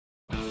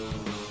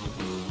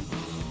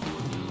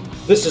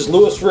This is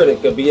Louis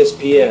Riddick of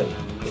ESPN,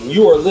 and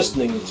you are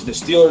listening to the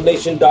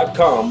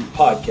SteelerNation.com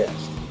podcast.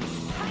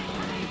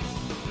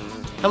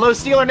 Hello,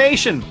 Steeler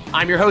Nation.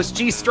 I'm your host,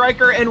 G.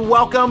 Stryker, and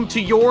welcome to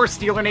your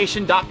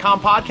SteelerNation.com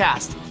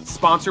podcast,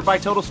 sponsored by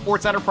Total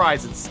Sports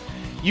Enterprises.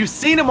 You've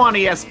seen him on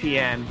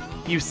ESPN,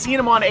 you've seen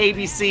him on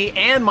ABC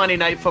and Monday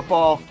Night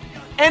Football.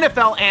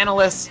 NFL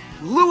analyst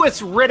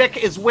Louis Riddick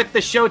is with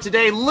the show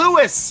today.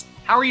 Louis,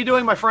 how are you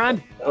doing, my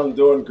friend? I'm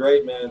doing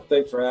great, man.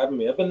 Thanks for having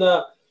me.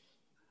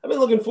 I've been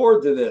looking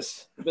forward to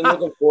this.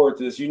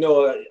 You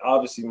know,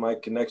 obviously my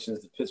connections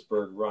to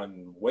Pittsburgh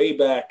run way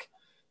back.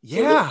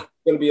 Yeah. So it's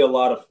going to be a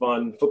lot of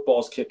fun.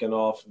 Football's kicking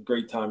off.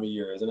 Great time of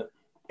year, isn't it?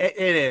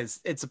 It is.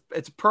 It's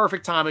a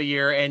perfect time of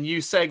year, and you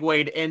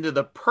segued into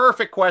the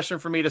perfect question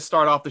for me to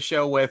start off the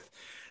show with.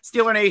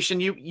 Steeler Nation,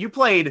 you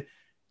played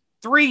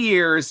 3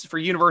 years for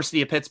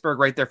University of Pittsburgh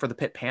right there for the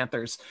Pitt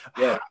Panthers.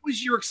 Yeah. How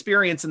was your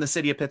experience in the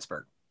city of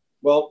Pittsburgh?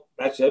 Well,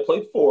 actually, I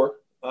played 4.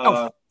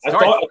 Sorry.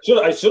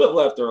 I should have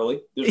left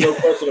early. There's no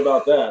question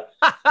about that.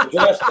 The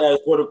draft status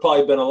would have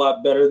probably been a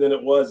lot better than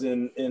it was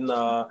in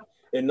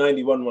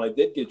 91 when I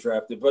did get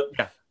drafted. But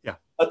yeah.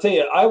 I'll tell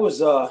you, I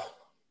was I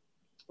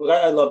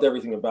loved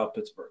everything about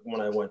Pittsburgh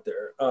when I went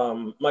there.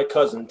 My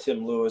cousin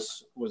Tim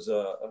Lewis was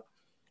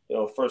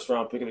first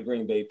round pick of the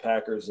Green Bay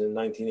Packers in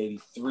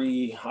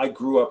 1983. I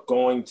grew up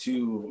going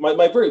to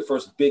my very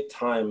first big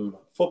time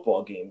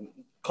football game,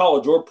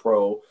 college or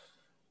pro,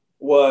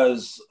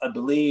 was, I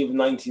believe,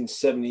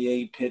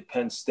 1978 Pitt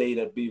Penn State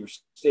at Beaver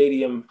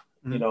Stadium.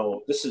 Mm-hmm. You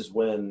know, this is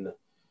when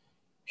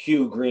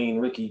Hugh Green,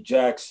 Ricky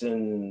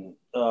Jackson,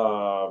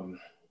 Bill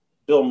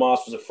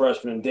Moss was a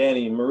freshman, and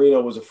Danny Marino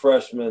was a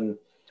freshman.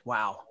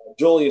 Wow.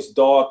 Julius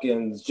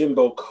Dawkins,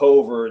 Jimbo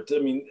Covert. I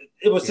mean,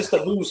 it was just a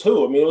who's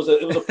who. I mean, it was a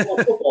full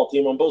football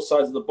team on both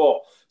sides of the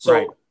ball.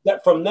 So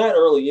that from that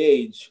early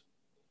age,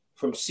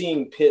 from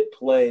seeing Pitt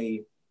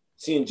play,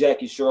 seeing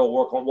Jackie Sherrill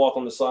walk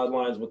on the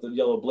sidelines with the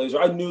yellow blazer,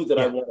 I knew that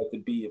I wanted to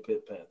be a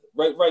Pitt Panther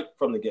right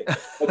from the get-go.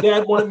 My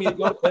dad wanted me to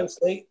go to Penn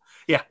State.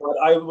 Yeah, but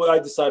I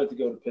decided to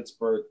go to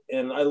Pittsburgh,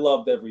 and I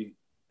loved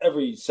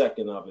every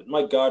second of it.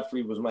 Mike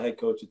Godfrey was my head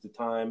coach at the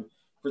time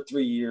for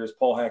 3 years.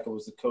 Paul Hackett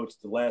was the coach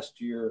the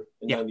last year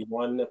in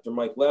 91 after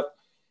Mike left.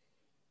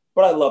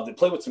 But I loved it.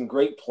 Played with some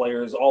great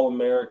players,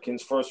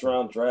 All-Americans,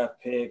 first-round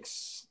draft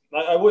picks.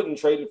 I wouldn't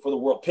trade it for the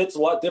world. Pitt's a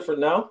lot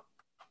different now.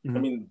 Mm-hmm. I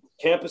mean,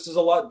 campus is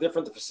a lot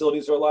different. The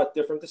facilities are a lot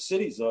different. The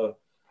city's a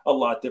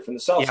lot different.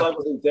 The South Side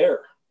wasn't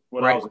there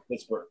when I was in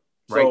Pittsburgh.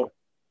 So,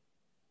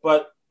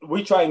 but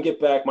we try and get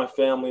back my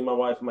family, my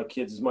wife, and my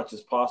kids as much as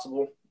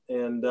possible.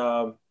 And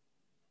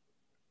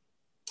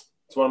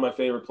it's one of my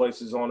favorite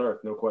places on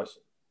earth, no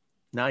question.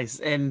 Nice.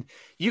 And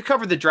you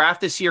covered the draft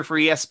this year for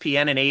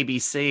ESPN and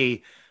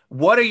ABC.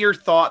 What are your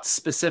thoughts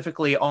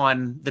specifically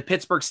on the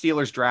Pittsburgh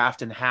Steelers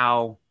draft and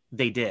how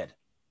they did?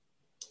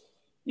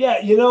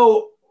 Yeah, you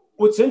know,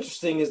 what's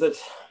interesting is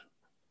that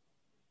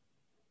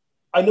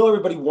I know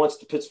everybody wants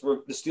the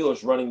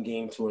Steelers running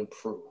game to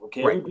improve.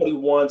 Okay, everybody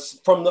wants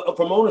from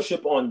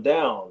ownership on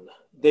down,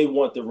 they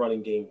want the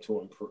running game to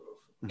improve.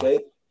 Okay,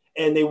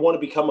 and they want to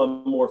become a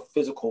more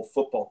physical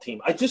football team.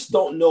 I just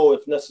don't know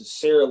if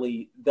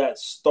necessarily that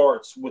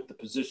starts with the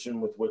position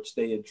with which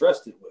they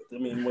addressed it with.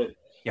 I mean, look,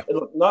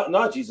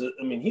 Najee's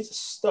he's a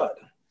stud.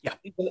 Yeah,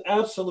 he's an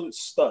absolute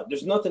stud.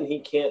 There's nothing he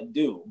can't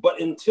do.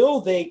 But until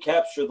they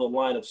capture the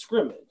line of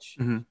scrimmage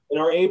and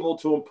are able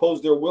to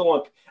impose their will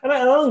on, and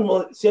I don't even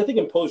want to, I think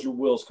impose your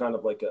will is kind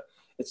of like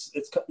it's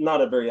not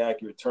a very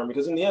accurate term,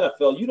 because in the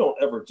NFL you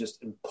don't ever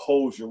just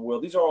impose your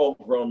will. These are all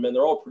grown men.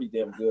 They're all pretty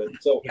damn good.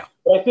 So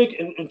I think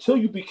until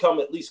you become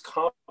at least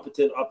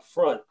competent up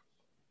front,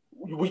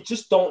 we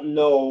just don't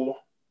know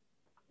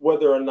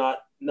whether or not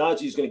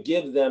Najee is going to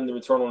give them the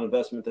return on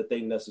investment that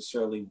they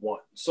necessarily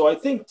want. So I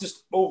think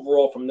just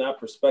overall from that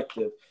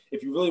perspective,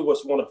 if you really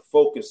just want to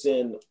focus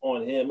in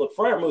on him, look,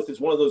 Freiermuth is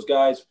one of those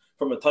guys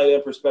from a tight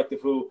end perspective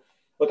who,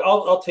 look,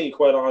 I'll tell you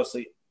quite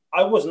honestly,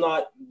 I was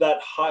not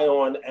that high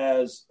on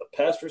as a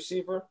pass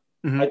receiver.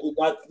 Mm-hmm. I did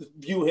not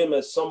view him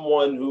as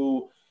someone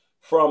who,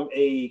 from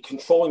a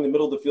controlling the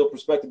middle of the field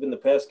perspective in the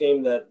pass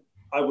game, that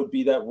I would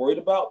be that worried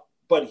about.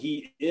 But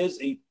he is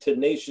a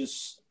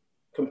tenacious,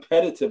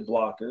 competitive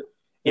blocker.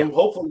 And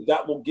hopefully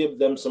that will give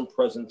them some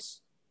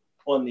presence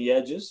on the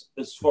edges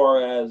as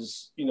far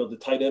as, you know, the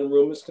tight end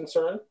room is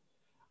concerned.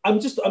 I'm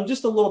just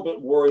a little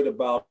bit worried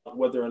about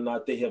whether or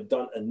not they have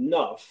done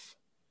enough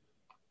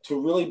to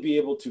really be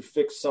able to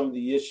fix some of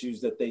the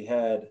issues that they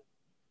had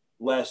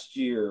last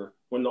year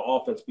when the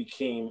offense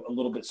became a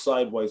little bit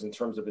sideways in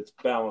terms of its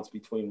balance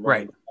between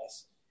run and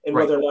pass. And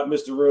whether or not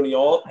Mr. Rooney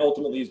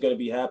ultimately is going to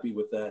be happy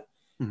with that.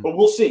 Mm-hmm. But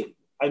we'll see.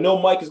 I know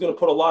Mike is going to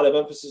put a lot of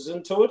emphasis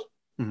into it.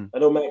 I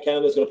know Matt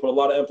Canada is going to put a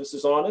lot of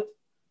emphasis on it.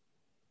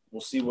 We'll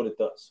see what it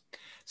does.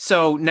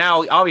 So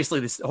now, obviously,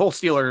 this whole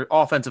Steeler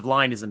offensive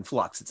line is in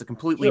flux. It's a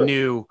completely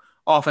new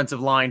offensive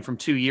line from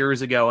 2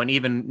 years ago. And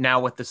even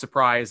now with the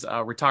surprise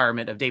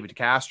retirement of David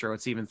DeCastro,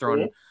 it's even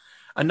thrown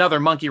another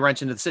monkey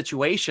wrench into the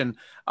situation.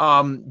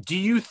 Do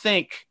you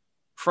think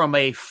from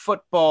a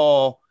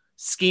football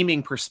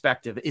scheming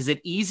perspective, is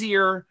it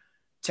easier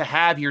to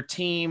have your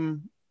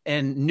team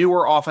and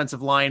newer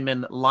offensive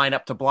linemen line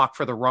up to block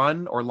for the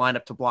run or line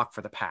up to block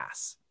for the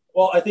pass?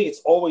 Well, I think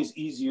it's always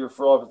easier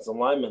for offensive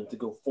linemen to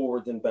go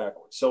forward than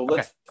backwards. So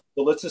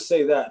let's just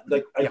say that.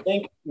 Like, I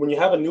think when you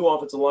have a new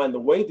offensive line, the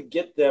way to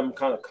get them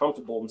kind of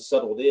comfortable and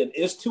settled in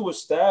is to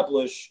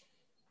establish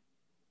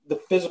the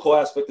physical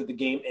aspect of the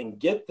game and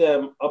get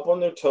them up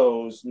on their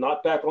toes,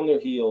 not back on their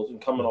heels,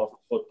 and coming off the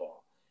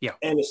football. Yeah.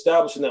 And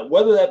establishing that,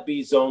 whether that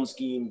be zone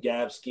scheme,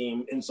 gap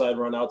scheme, inside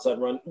run, outside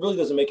run, really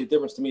doesn't make a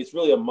difference to me. It's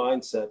really a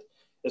mindset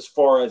as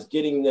far as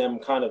getting them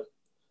kind of,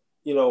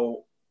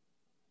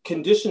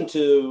 conditioned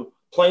to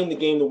playing the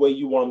game the way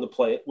you want them to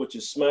play it, which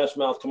is smash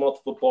mouth, come out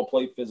the football,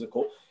 play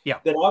physical. Yeah.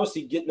 Then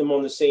obviously getting them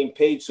on the same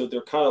page so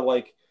they're kind of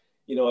like,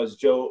 as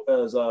Joe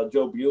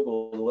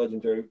Bugle, the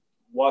legendary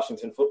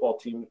Washington football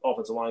team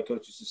offensive line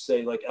coach, used to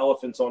say, like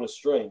elephants on a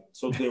string.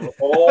 So they're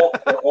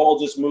all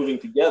just moving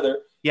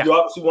together. Yeah. You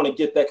obviously want to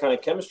get that kind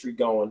of chemistry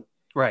going.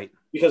 Right.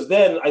 Because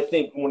then I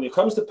think when it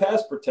comes to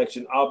pass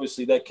protection,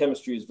 obviously that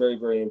chemistry is very,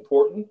 very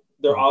important.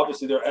 Their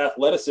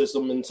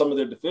athleticism and some of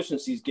their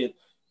deficiencies get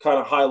kind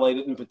of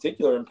highlighted in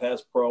particular in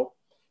pass pro.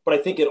 But I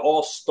think it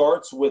all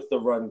starts with the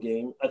run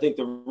game. I think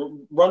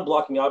the run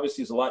blocking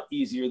obviously is a lot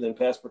easier than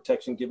pass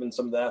protection given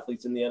some of the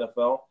athletes in the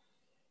NFL.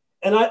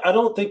 And I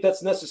don't think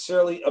that's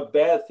necessarily a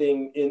bad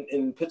thing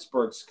in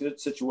Pittsburgh's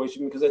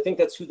situation, because I think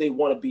that's who they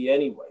want to be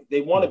anyway.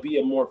 They want to be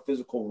a more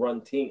physical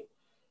run team.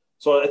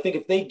 So I think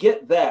if they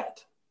get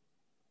that,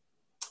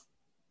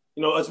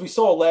 as we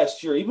saw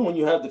last year, even when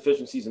you have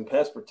deficiencies in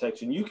pass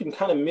protection, you can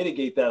kind of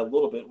mitigate that a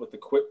little bit with the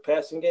quick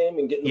passing game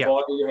and getting the ball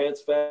out of your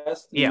hands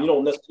fast. Yeah. You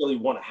don't necessarily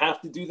want to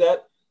have to do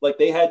that like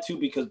they had to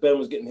because Ben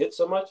was getting hit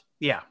so much.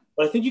 Yeah.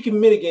 But I think you can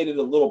mitigate it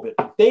a little bit.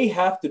 They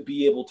have to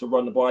be able to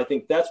run the ball. I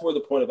think that's where the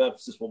point of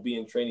emphasis will be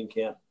in training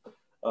camp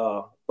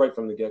right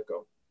from the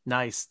get-go.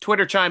 Nice.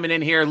 Twitter chiming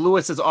in here.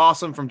 Lewis is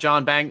awesome from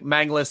John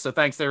Manglis. So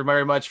thanks there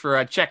very much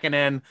for checking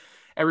in.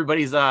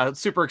 Everybody's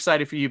super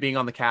excited for you being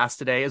on the cast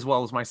today, as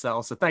well as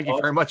myself. So thank you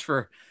very much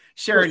for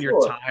sharing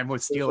your time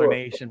with Steeler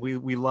Nation.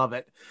 We love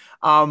it.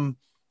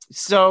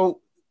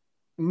 So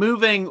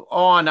moving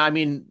on, I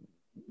mean,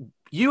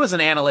 you as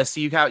an analyst,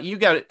 you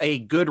got a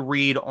good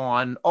read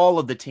on all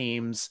of the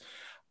teams.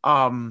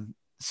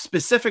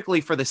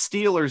 Specifically for the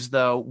Steelers,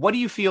 though, what do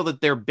you feel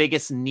that their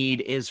biggest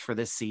need is for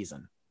this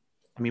season?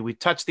 I mean, we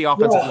touched the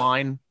offensive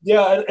line.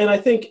 Yeah, and I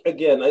think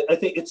again, I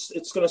think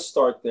it's going to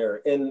start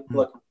there. And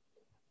look,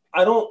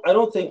 I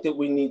don't think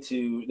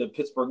that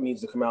Pittsburgh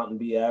needs to come out and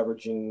be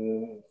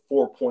averaging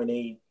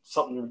 4.8,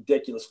 something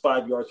ridiculous,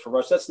 5 yards per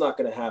rush. That's not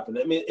going to happen.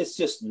 I mean, it's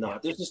just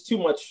not. There's just too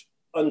much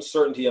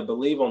uncertainty, I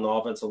believe, on the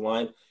offensive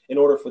line in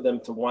order for them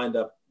to wind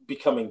up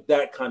becoming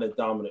that kind of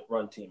dominant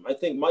run team. I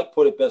think Mike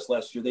put it best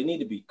last year. They need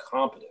to be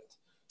competent.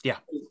 Yeah.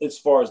 As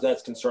far as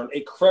that's concerned,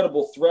 a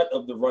credible threat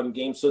of the run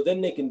game. So then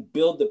they can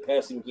build the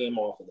passing game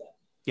off of that.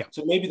 Yeah.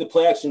 So maybe the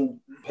play action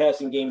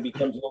passing game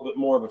becomes a little bit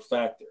more of a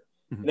factor.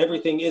 And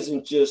everything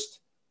isn't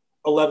just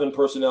 11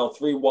 personnel,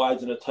 3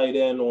 wides and a tight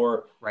end,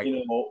 or,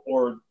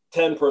 or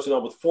 10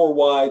 personnel with 4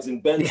 wides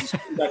and Ben's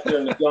back there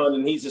in the gun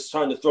and he's just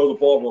trying to throw the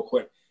ball real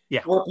quick.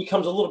 Yeah. Where it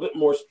becomes a little bit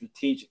more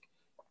strategic.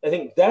 I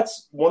think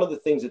that's one of the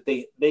things that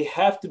they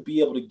have to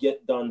be able to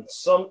get done.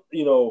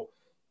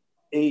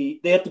 They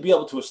have to be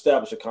able to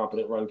establish a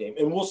competent run game,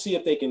 and we'll see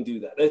if they can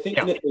do that. I think,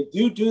 and if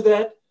they do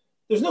that,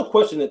 there's no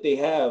question that they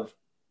have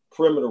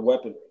perimeter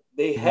weaponry.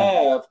 They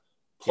have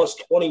plus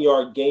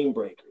 20-yard game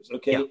breakers.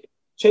 Okay,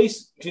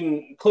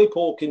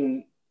 Claypool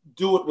can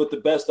do it with the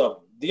best of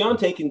them.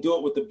 Deontay can do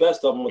it with the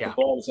best of them with the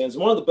ball in his hands.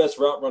 One of the best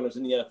route runners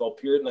in the NFL,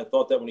 period. And I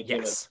thought that when he came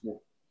out of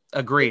school.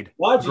 Agreed.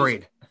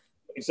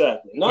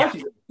 Exactly.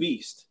 Najee's a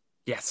beast.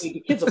 Yes. The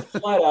kid's a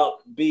flat-out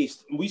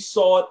beast. We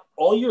saw it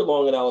all year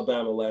long in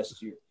Alabama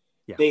last year.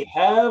 Yeah. They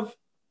have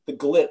the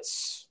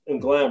glitz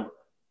and glamour.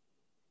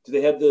 Do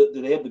they have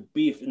the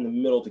beef in the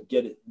middle to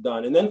get it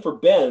done? And then for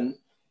Ben,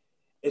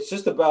 it's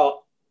just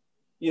about,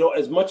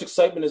 as much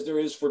excitement as there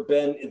is for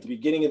Ben at the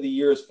beginning of the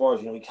year, as far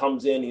as, he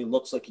comes in, he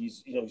looks like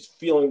he's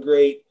feeling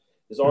great.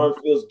 His arm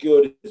feels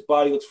good. His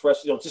body looks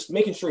fresh. Just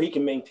making sure he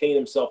can maintain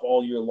himself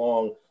all year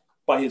long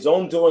by his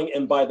own doing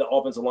and by the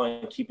offensive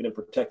line keeping him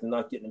protected,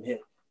 not getting him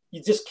hit.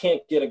 You just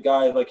can't get a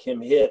guy like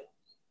him hit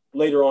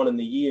later on in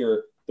the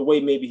year the way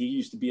maybe he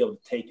used to be able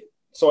to take it.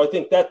 So I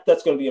think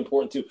that's going to be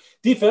important too.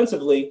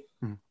 Defensively,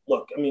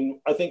 look, I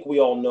mean, I think we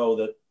all know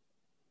that,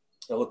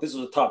 this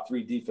was a top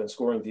 3 defense,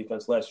 scoring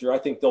defense last year. I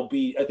think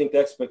the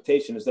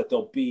expectation is that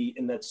they'll be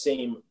in that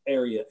same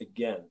area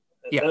again.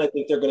 Yeah. And I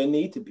think they're going to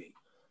need to be.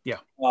 Yeah.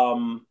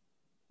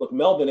 Look,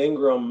 Melvin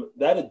Ingram,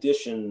 that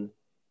addition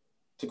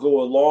to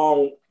go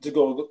along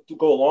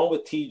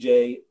with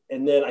TJ,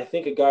 and then I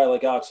think a guy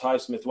like Alex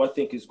Highsmith, who I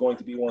think is going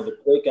to be one of the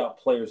breakout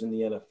players in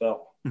the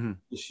NFL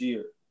this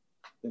year.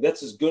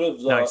 That's as good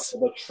of a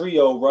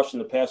trio rushing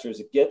the passer as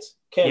it gets.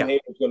 Cam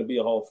Hayward's going to be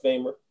a Hall of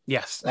Famer.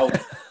 Yes, How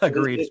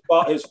agreed. His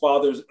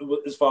father was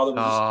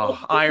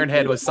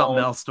Ironhead was something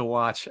else to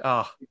watch.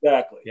 Oh,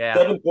 exactly. yeah.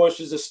 Devin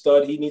Bush is a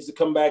stud. He needs to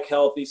come back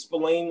healthy.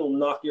 Spillane will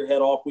knock your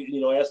head off.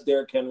 Ask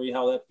Derrick Henry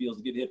how that feels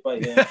to get hit by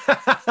him.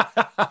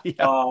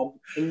 Yeah.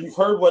 And you've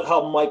heard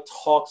how Mike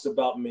talks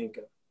about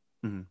Minkah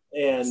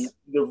and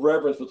the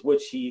reverence with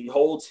which he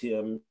holds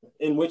him,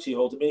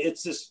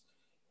 It's just,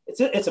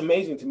 it's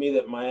amazing to me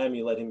that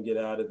Miami let him get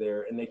out of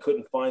there, and they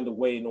couldn't find a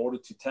way in order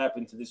to tap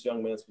into this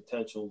young man's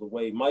potential the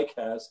way Mike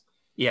has.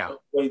 Yeah.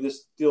 The way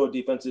this Steeler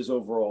defense is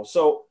overall.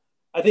 So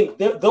I think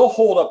they'll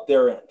hold up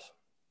their end.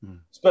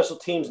 Special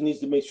teams needs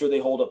to make sure they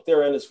hold up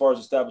their end as far as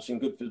establishing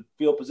good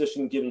field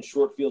position, giving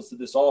short fields to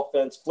this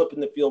offense, flipping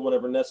the field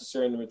whenever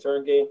necessary in the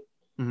return game.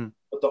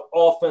 But the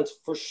offense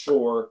for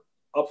sure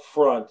up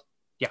front.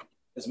 Yeah.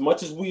 As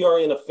much as we are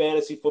in a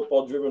fantasy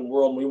football driven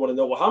world, and we want to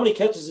know, well, how many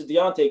catches is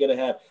Deontay going to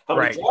have? How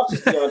many drops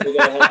is Deontay going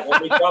to have? How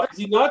many drops is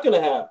he not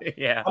going to have?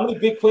 Yeah. How many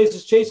big plays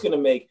is Chase going to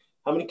make?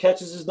 How many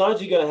catches is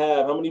Najee going to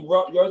have? How many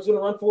yards going to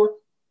run for?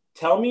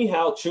 Tell me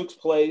how Chooks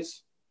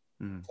plays.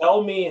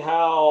 Tell me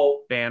how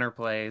Banner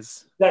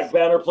plays. Zach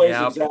Banner plays,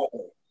 exactly.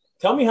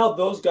 Tell me how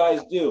those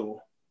guys do,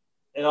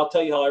 and I'll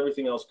tell you how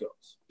everything else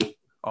goes.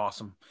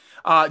 Awesome.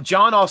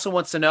 John also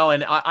wants to know,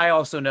 and I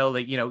also know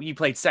that, you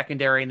played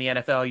secondary in the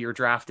NFL. You were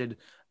drafted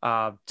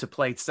to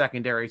play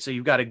secondary. So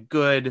you've got a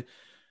good,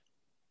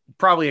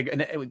 probably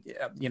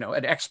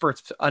an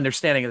expert's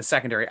understanding of the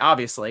secondary,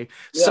 obviously.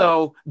 Yeah.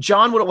 So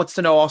John wants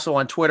to know also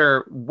on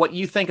Twitter what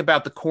you think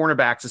about the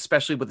cornerbacks,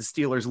 especially with the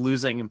Steelers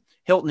losing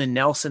Hilton and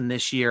Nelson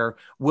this year.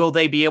 Will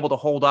they be able to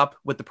hold up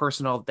with the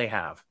personnel that they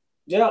have?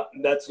 Yeah,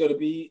 that's going to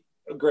be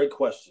a great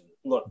question.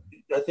 Look,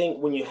 I think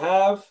when you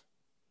have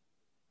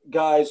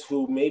guys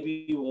who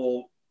maybe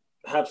will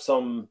have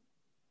some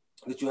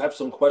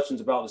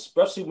questions about,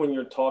 especially when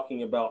you're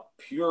talking about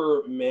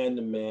pure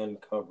man-to-man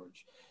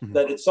coverage,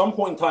 that at some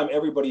point in time,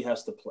 everybody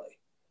has to play.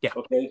 Yeah.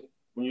 Okay.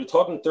 When you're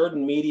talking third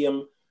and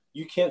medium,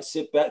 you can't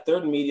sit back,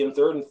 third and medium,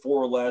 3rd and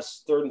 4 or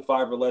less, 3rd and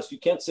 5 or less. You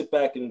can't sit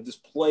back and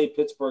just play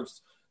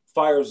Pittsburgh's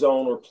fire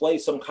zone or play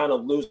some kind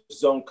of loose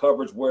zone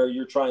coverage where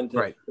you're trying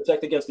to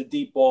protect against a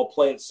deep ball,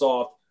 play it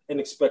soft, and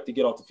expect to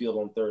get off the field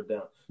on 3rd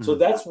down. So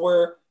that's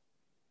where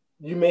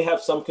you may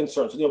have some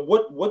concerns.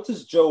 Where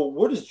does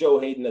Joe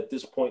Hayden at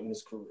this point in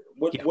his career?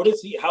 What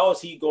is he? How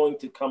is he going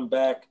to come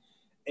back,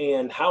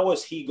 and how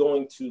is he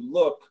going to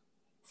look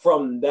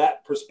from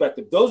that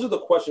perspective? Those are the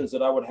questions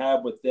that I would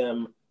have with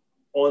them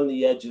on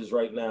the edges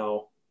right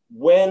now.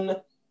 When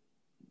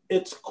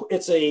it's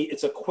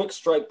a quick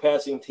strike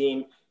passing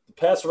team, the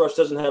pass rush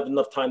doesn't have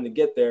enough time to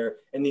get there,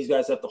 and these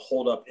guys have to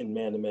hold up in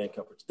man-to-man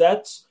coverage.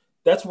 That's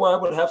where I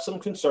would have some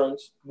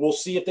concerns. We'll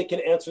see if they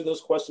can answer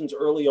those questions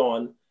early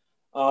on.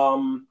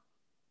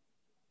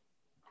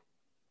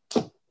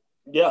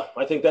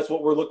 I think that's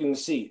what we're looking to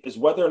see, is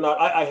whether or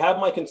not I have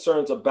my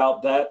concerns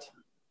about that.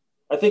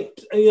 I think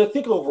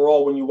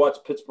overall, when you watch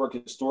Pittsburgh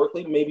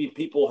historically, maybe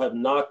people have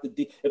knocked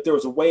if there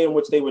was a way in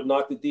which they would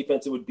knock the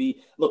defense, it would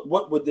be, look,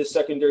 what would this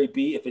secondary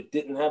be if it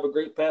didn't have a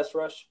great pass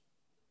rush?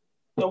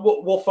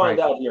 We'll find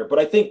out here, but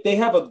I think they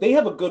have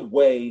a good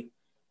way,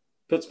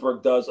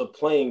 Pittsburgh does, of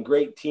playing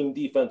great team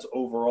defense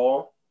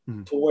overall,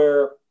 to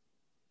where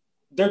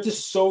they're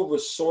just so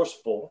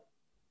resourceful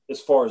as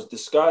far as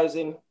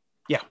disguising.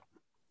 Yeah.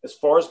 As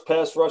far as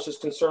pass rush is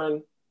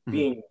concerned,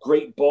 being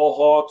great ball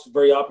hawks,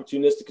 very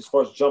opportunistic as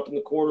far as jumping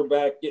the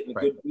quarterback, getting a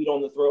good beat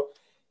on the throw,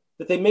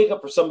 that they make up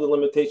for some of the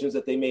limitations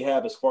that they may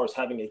have as far as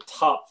having a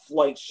top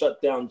flight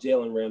shutdown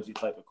Jalen Ramsey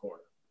type of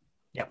corner.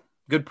 Yeah.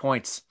 Good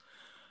points.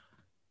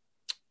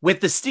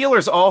 With the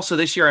Steelers also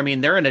this year, I mean,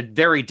 they're in a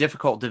very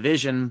difficult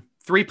division.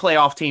 3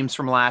 playoff teams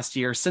from last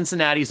year.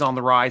 Cincinnati's on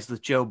the rise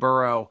with Joe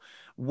Burrow.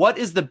 What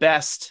is the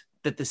best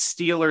that the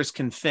Steelers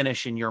can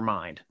finish in your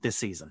mind this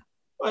season?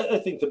 I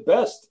think the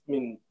best,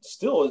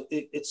 still,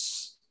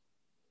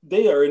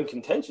 they are in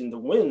contention to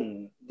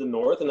win the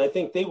North, and I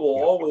think they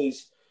will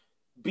always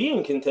be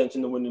in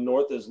contention to win the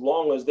North as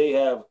long as they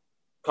have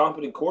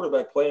competent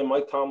quarterback play and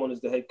Mike Tomlin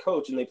is the head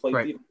coach and they play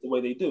defense the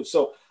way they do.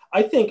 So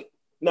I think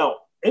now,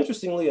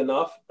 interestingly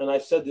enough, and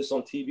I've said this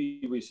on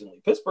TV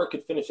recently, Pittsburgh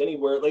could finish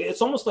anywhere.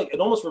 It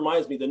almost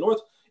reminds me, the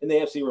North and the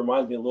AFC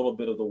reminds me a little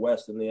bit of the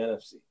West and the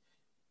NFC.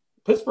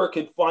 Pittsburgh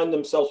could find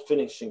themselves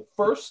finishing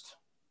first.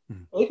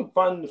 Or they could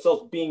find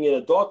themselves being in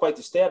a dogfight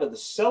to stay out of the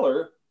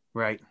cellar,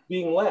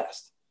 being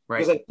last.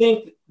 Because I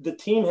think the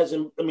teams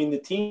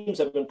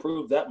have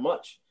improved that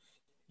much.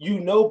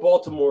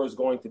 Baltimore is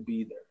going to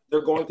be there.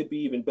 They're going to be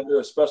even better,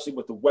 especially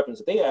with the weapons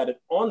that they added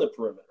on the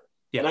perimeter.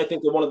 Yeah. And I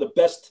think they're one of the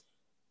best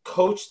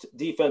coached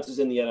defenses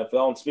in the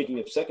NFL. And speaking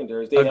of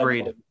secondaries, they have one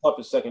of the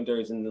toughest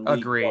secondaries in the league.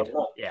 Agreed.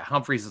 Yeah,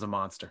 Humphreys is a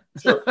monster.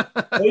 Sure.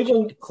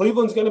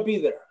 Cleveland's going to be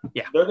there.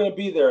 Yeah. They're going to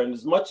be there. And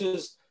as much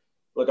as,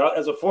 look,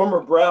 as a former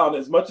Brown,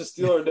 as much as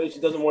Steeler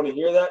Nation doesn't want to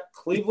hear that,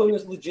 Cleveland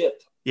is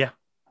legit. Yeah.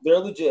 They're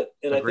legit.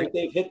 And Agreed. I think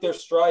they've hit their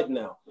stride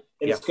now.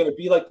 And it's going to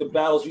be like the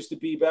battles used to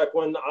be back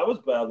when I was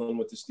battling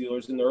with the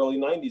Steelers in the early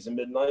 90s and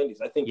mid-90s.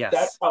 I think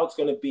that's how it's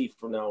going to be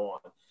from now on.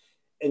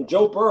 And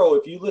Joe Burrow,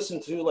 if you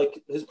listen to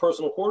his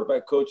personal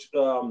quarterback coach,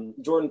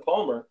 Jordan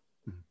Palmer,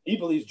 He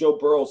believes Joe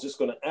Burrow is just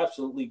going to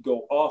absolutely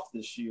go off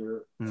this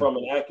year from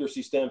an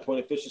accuracy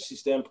standpoint, efficiency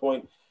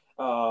standpoint,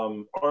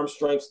 arm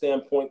strength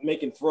standpoint,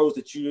 making throws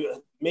that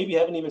you maybe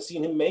haven't even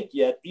seen him make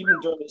yet, even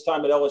during his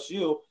time at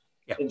LSU.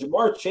 Yeah. And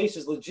Jamar Chase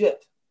is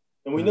legit.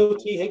 And we know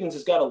T. Higgins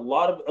has got a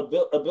lot of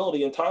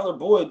ability. And Tyler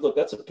Boyd, look,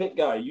 that's a pick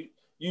guy.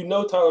 You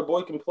know Tyler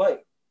Boyd can play.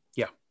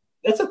 Yeah.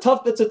 That's a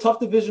tough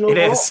division overall.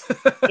 It is.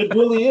 It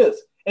really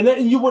is. And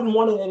you wouldn't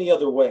want it any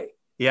other way.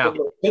 Yeah.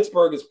 Look,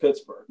 Pittsburgh is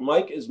Pittsburgh.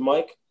 Mike is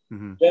Mike.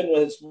 Ben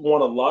has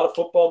won a lot of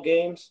football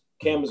games.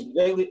 Cam is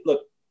greatly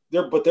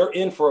they're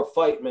in for a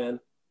fight, man.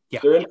 Yeah.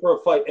 They're in for a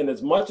fight. And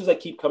as much as I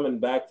keep coming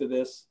back to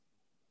this,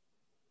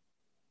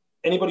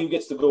 anybody who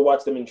gets to go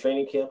watch them in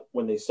training camp,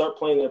 when they start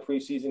playing their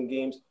preseason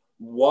games,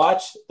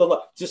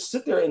 just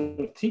sit there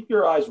and keep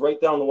your eyes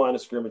right down the line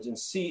of scrimmage and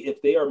see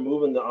if they are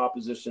moving the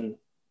opposition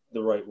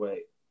the right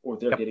way or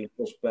they're getting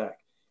pushed back.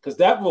 Because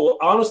that will,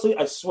 honestly,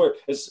 I swear,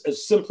 as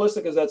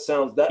simplistic as that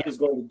sounds, that is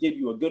going to give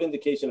you a good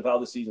indication of how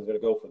the season is going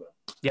to go for them.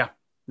 Yeah,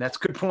 that's a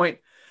good point.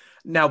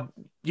 Now,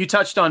 you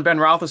touched on Ben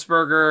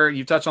Roethlisberger.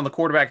 You touched on the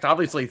quarterback.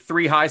 Obviously,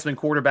 3 Heisman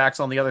quarterbacks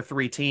on the other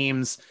 3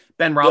 teams.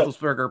 Ben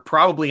Roethlisberger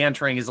probably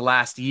entering his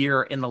last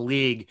year in the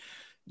league.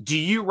 Do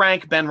you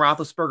rank Ben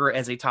Roethlisberger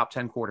as a top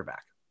 10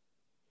 quarterback?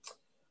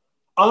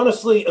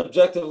 Honestly,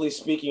 objectively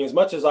speaking, as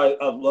much as I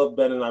love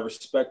Ben and I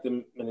respect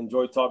him and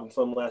enjoyed talking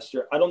to him last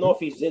year, I don't know if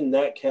he's in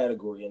that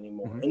category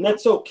anymore. And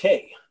that's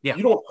okay. Yeah.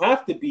 You don't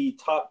have to be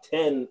top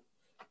 10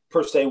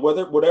 per se,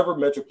 whatever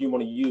metric you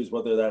want to use,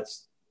 whether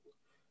that's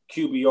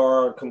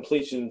QBR,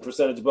 completion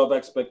percentage above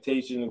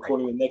expectation,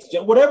 according to next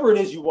gen, whatever it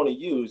is you want to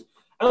use.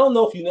 I don't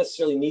know if you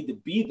necessarily need to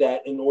be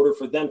that in order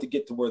for them to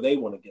get to where they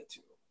want to get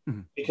to.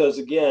 Because,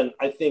 again,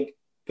 I think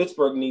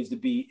Pittsburgh needs to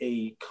be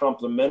a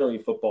complementary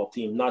football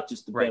team, not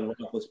just the Ben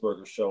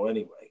Roethlisberger show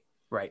anyway.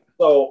 Right.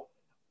 So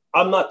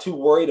I'm not too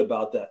worried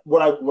about that.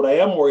 What I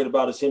am worried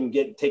about is him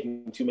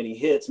taking too many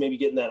hits, maybe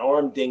getting that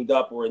arm dinged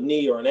up or a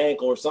knee or an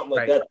ankle or something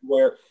like that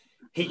where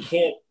he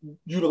can't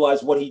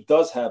utilize what he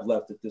does have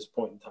left at this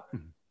point in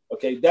time.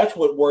 Okay, that's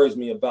what worries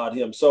me about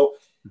him. So,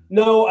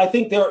 no, I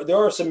think there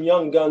are some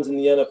young guns in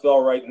the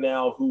NFL right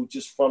now who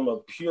just from a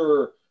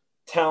pure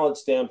talent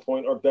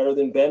standpoint are better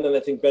than Ben, and I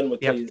think Ben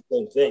would tell you the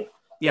same thing.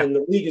 Yeah. And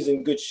the league is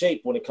in good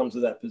shape when it comes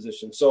to that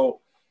position. So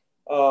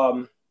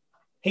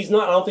he's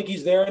not – I don't think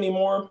he's there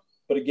anymore.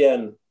 But,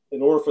 again,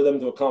 in order for them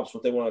to accomplish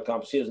what they want to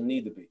accomplish, he doesn't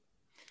need to be.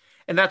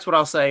 And that's what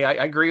I'll say.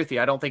 I agree with you.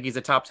 I don't think he's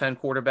a top 10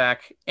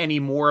 quarterback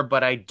anymore,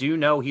 but I do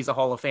know he's a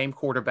Hall of Fame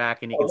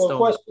quarterback, and he can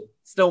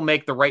still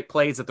make the right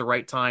plays at the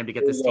right time to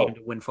get this team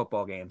to win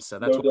football games. So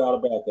that's no doubt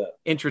about that.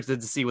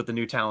 Interested to see what the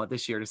new talent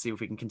this year to see if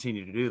we can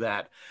continue to do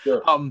that.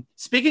 Sure.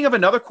 Speaking of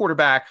another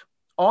quarterback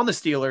on the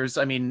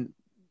Steelers, I mean,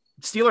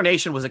 Steeler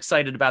Nation was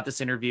excited about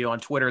this interview on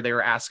Twitter. They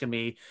were asking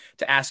me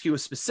to ask you a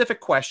specific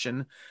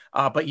question,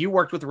 but you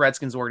worked with the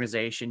Redskins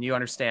organization. You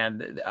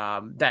understand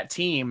that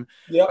team,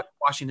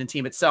 Washington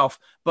team itself.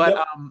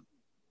 But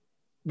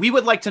we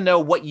would like to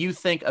know what you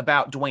think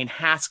about Dwayne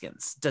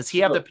Haskins. Does he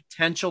have the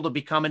potential to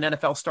become an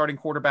NFL starting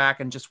quarterback?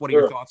 And just what are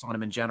your thoughts on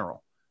him in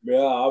general? Yeah,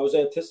 I was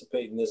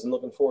anticipating this and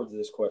looking forward to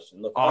this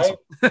question. Look, awesome.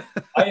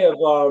 I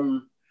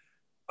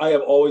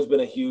have always been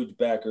a huge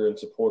backer and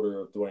supporter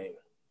of Dwayne.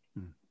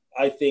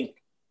 I think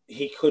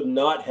he could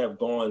not have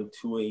gone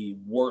to a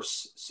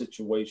worse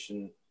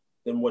situation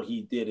than what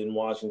he did in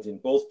Washington,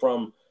 both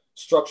from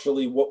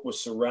structurally what was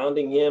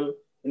surrounding him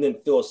and then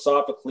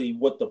philosophically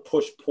what the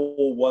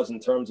push-pull was in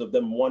terms of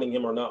them wanting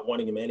him or not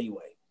wanting him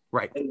anyway.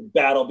 Right. And the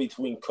battle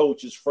between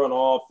coaches, front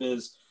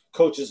office,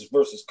 coaches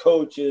versus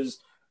coaches,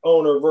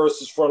 owner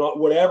versus front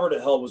office, whatever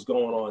the hell was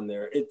going on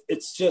there.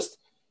 It's just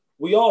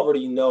we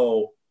already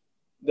know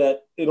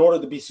that in order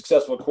to be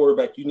successful at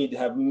quarterback, you need to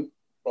have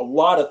a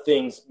lot of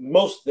things,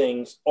 most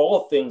things,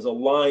 all things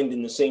aligned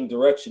in the same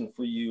direction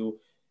for you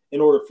in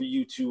order for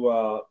you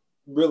to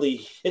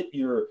really hit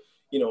your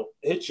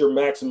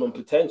maximum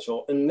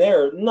potential. And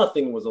there,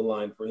 nothing was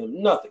aligned for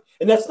him, nothing.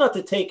 And that's not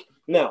to take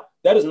 – now,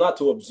 that is not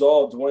to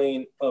absolve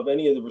Dwayne of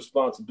any of the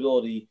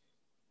responsibility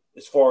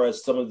as far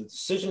as some of the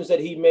decisions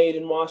that he made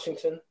in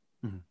Washington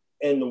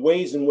and the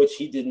ways in which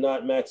he did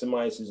not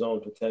maximize his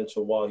own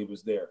potential while he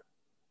was there,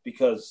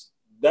 because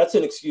that's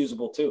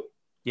inexcusable too.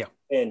 Yeah.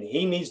 And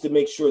he needs to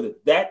make sure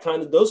that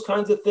those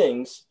kinds of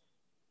things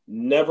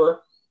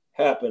never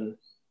happen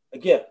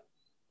again.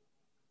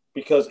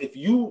 Because if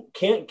you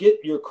can't get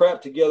your crap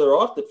together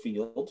off the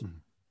field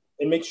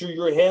and make sure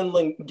you're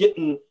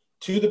getting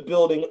to the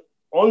building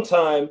on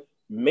time,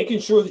 making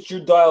sure that you're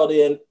dialed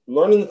in,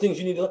 learning the things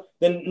you need to,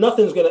 then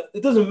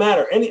it doesn't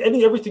matter.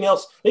 Everything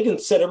else, they can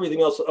set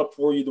everything else up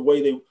for you the way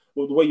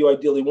you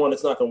ideally want.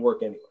 It's not going to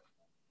work anyway.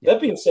 Yeah.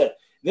 That being said,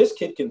 this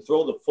kid can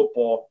throw the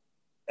football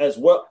as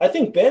well. I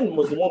think Ben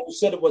was the one who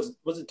said it was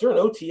it during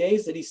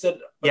OTAs that he said,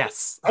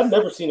 yes, I've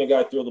never seen a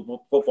guy throw the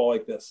football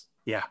like this.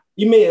 Yeah.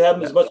 He may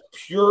have as much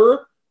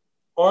pure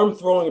arm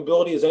throwing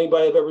ability as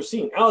anybody I've ever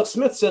seen. Alex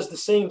Smith says the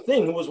same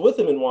thing, who was with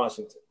him in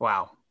Washington.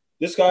 Wow.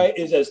 This guy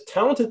is as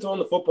talented throwing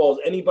the football as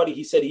anybody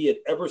he said he had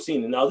ever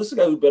seen. And now this is a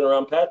guy who's been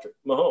around Patrick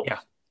Mahomes. Yeah.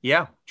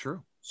 Yeah.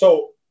 True.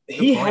 So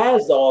He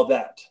has all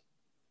that.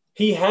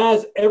 He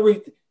has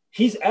everything.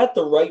 He's at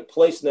the right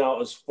place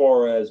now as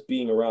far as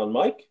being around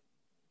Mike,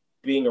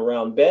 being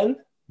around Ben,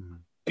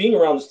 being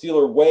around the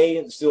Steeler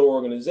way, the Steeler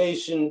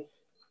organization,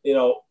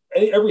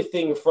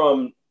 everything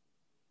from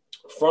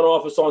front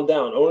office on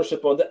down,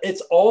 ownership on down.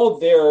 It's all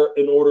there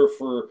in order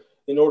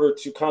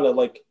to kind of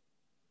like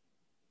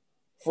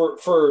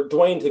for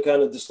Dwayne to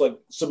kind of just like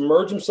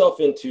submerge himself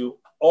into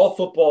all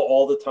football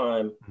all the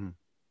time.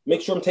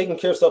 Make sure I'm taking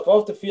care of stuff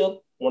off the field.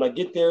 When I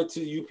get there to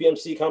the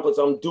UPMC complex,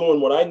 I'm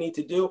doing what I need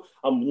to do.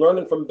 I'm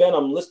learning from Ben.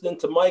 I'm listening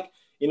to Mike.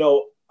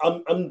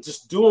 I'm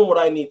just doing what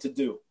I need to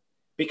do.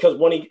 Because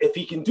if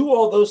he can do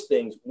all those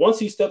things, once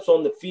he steps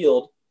on the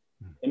field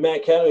and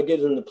Matt Canada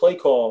gives him the play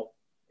call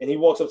and he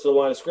walks up to the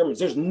line of scrimmage,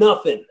 there's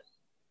nothing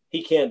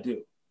he can't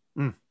do.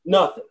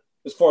 Nothing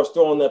as far as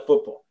throwing that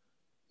football.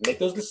 Make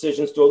those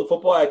decisions, throw the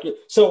football accurate.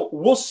 So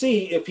we'll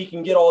see if he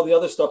can get all the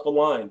other stuff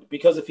aligned.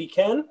 Because if he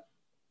can,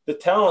 the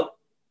talent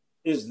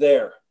is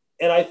there.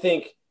 And I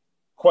think,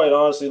 quite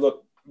honestly,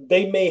 look,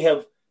 they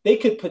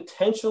could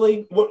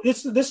potentially –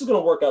 this is going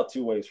to work out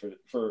two ways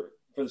for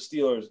the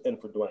Steelers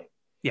and for Dwayne.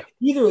 Yeah.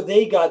 Either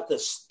they got the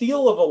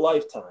steal of a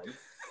lifetime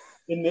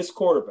in this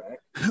quarterback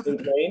in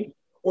Dwayne,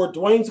 or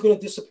Dwayne's going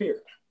to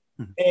disappear.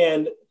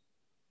 And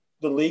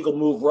the league will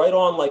move right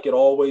on like it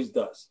always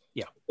does.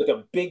 Yeah. Like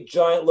a big,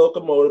 giant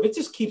locomotive. It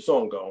just keeps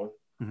on going.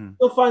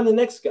 They'll find the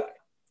next guy.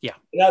 Yeah.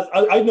 And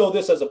I know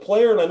this as a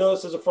player, and I know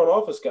this as a front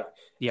office guy.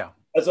 Yeah.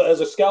 As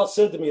a scout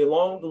said to me a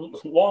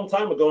long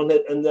time ago,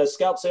 and the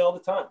scouts say all the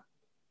time,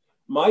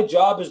 my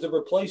job is to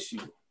replace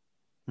you.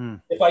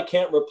 If I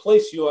can't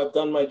replace you, I've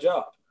done my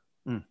job.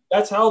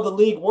 That's how the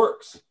league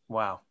works.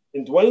 Wow.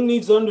 And Dwayne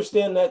needs to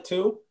understand that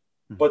too,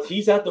 but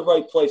he's at the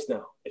right place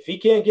now. If he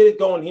can't get it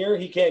going here,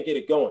 he can't get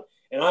it going.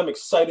 And I'm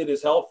excited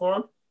as hell for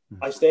him.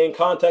 I stay in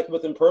contact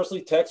with him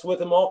personally, text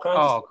with him, all kinds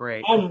of stuff.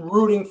 Great. I'm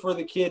rooting for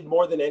the kid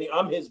more than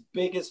I'm his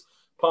biggest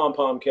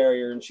pom-pom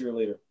carrier and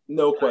cheerleader.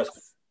 No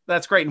question.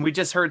 That's great. And we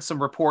just heard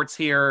some reports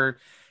here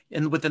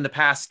within the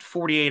past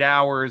 48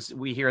 hours.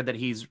 We hear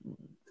that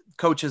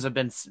coaches have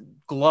been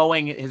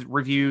glowing his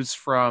reviews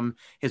from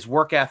his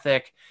work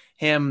ethic,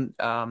 him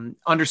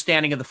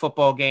understanding of the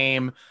football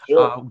game,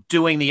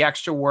 doing the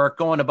extra work,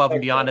 going above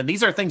and beyond. And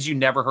these are things you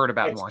never heard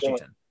about in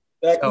Washington.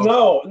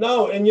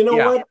 No. And you know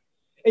what?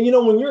 And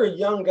when you're a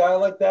young guy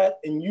like that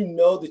and you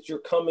know that you're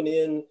coming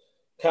in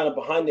kind of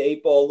behind the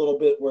eight ball a little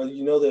bit, where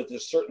you know that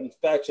there's certain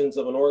factions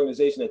of an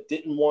organization that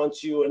didn't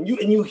want you, and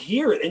you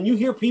hear it, and you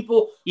hear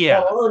people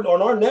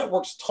on our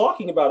networks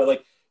talking about it,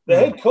 like the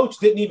head coach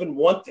didn't even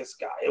want this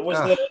guy. It was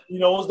it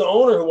was the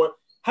owner who wanted.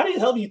 How the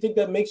hell do you think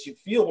that makes you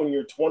feel when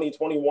you're 20,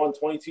 21,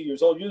 22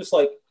 years old? You're just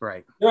like,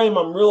 right. Here I am,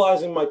 I'm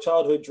realizing my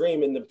childhood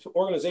dream, and the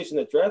organization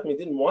that drafted me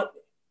didn't want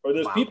me. Or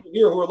there's people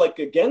here who are like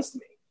against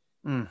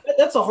me.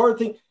 That's a hard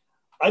thing.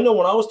 I know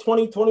when I was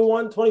 20,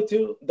 21,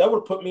 22, that would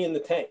have put me in the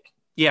tank.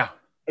 Yeah.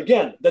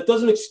 Again, that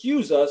doesn't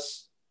excuse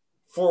us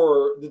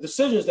for the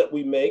decisions that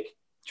we make.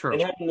 True.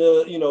 And having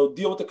to,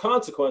 deal with the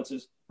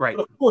consequences. Right.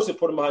 But of course, they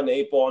put him behind the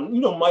eight ball. And,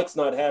 Mike's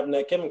not having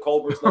that. Kevin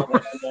Colbert's not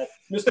having that.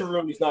 Mr.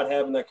 Rooney's not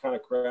having that kind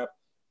of crap.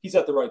 He's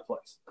at the right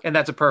place. And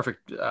that's a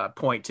perfect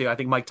point, too. I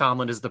think Mike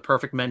Tomlin is the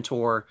perfect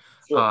mentor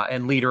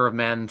and leader of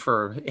men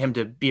for him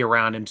to be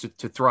around and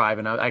to thrive.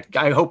 And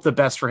I hope the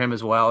best for him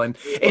as well. And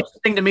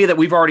interesting to me that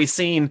we've already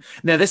seen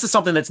 – now, this is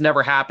something that's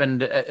never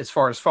happened as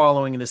far as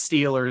following the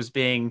Steelers,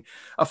 being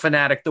a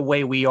fanatic the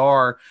way we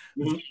are.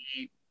 The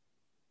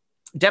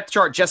depth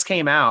chart just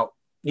came out.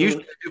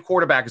 Usually the new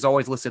quarterback is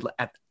always listed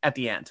at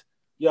the end.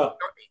 Yeah.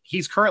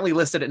 He's currently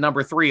listed at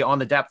number 3 on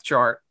the depth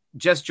chart,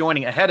 just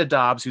joining ahead of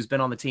Dobbs, who's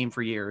been on the team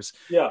for years.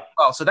 Yeah.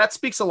 Well, so that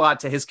speaks a lot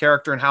to his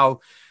character and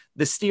how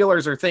the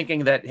Steelers are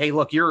thinking that, hey,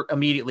 look, you're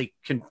immediately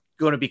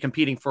going to be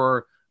competing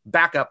for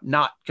backup,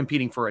 not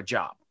competing for a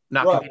job,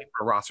 not competing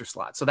for a roster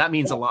slot. So that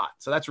means a lot.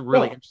 So that's a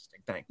really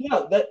interesting thing.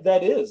 Yeah,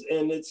 that is.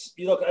 And it's,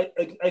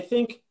 I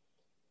think,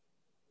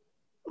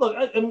 look,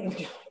 I mean,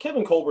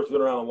 Kevin Colbert's been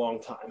around a long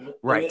time.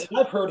 Right. And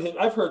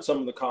I've heard some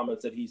of the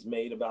comments that he's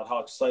made about how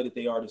excited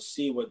they are to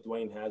see what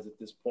Dwayne has at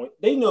this point.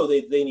 They know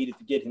they needed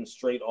to get him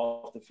straight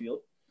off the field.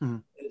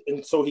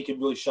 And so he could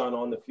really shine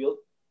on the field.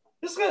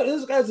 This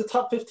guy's a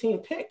top 15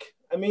 pick.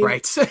 I mean,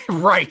 right.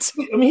 Right.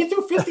 I mean, he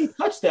threw 50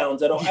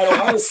 touchdowns at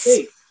Ohio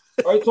State.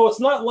 All right. So it's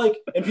not like,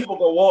 and people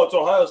go, well, it's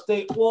Ohio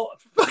State. Well,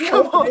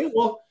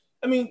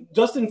 I mean,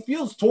 Justin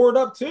Fields tore it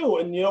up too.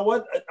 And you know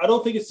what? I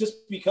don't think it's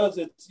just because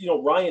it's,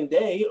 Ryan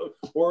Day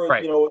or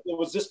it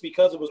was just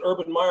because it was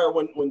Urban Meyer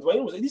when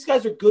Dwayne was. These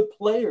guys are good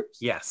players.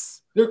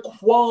 Yes. They're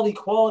quality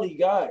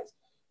guys.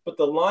 But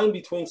the line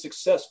between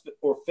success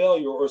or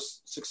failure, or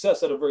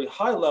success at a very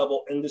high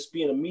level and just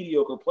being a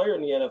mediocre player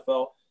in the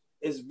NFL,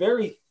 is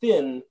very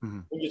thin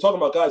when you're talking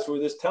about guys who are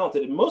this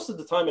talented. And most of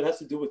the time it has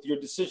to do with your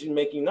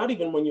decision-making, not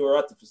even when you are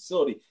at the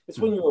facility. It's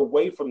when you're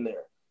away from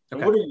there.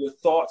 And what are your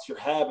thoughts, your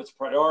habits,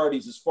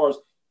 priorities as far as,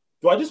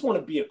 do I just want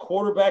to be a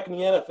quarterback in the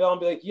NFL and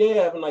be like,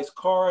 yeah, I have a nice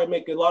car, I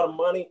make a lot of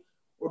money?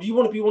 Or do you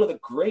want to be one of the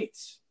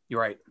greats?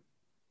 You're right.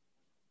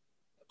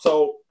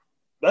 So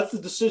that's the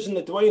decision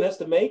that Dwayne has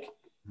to make.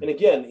 And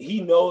again,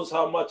 he knows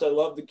how much I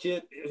love the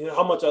kid,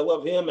 how much I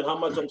love him, and how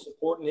much I'm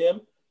supporting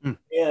him.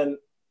 And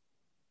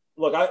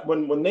look,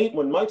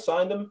 when Mike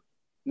signed him,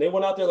 and they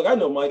went out there. Look, I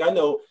know Mike. I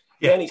know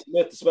Danny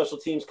Smith, the special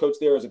teams coach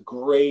there, is a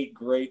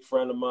great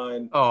friend of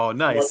mine. Oh,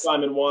 nice. Our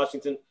time in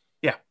Washington.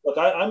 Yeah. Look,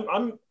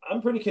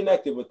 I'm pretty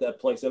connected with that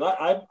place, and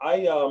I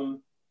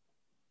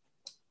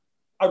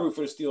root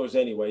for the Steelers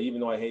anyway, even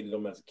though I hated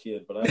them as a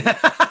kid. But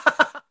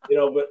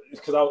but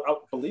because I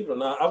believe it or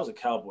not, I was a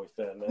Cowboy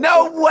fan, man.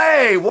 No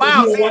way!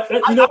 Wow. You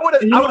know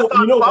what? You know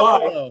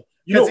why?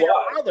 You know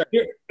why?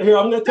 Here,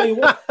 I'm going to tell you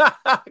what.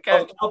 Okay.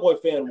 I was a Cowboy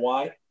fan.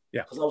 Why?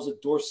 Yeah. Because I was a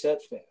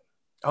Dorsett fan.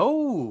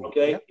 Oh.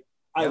 Okay. Yep.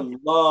 I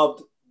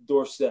loved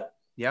Dorsett.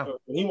 Yeah.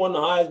 When he won the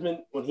Heisman,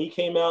 when he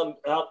came out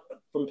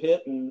from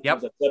Pitt in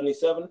was that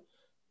 77,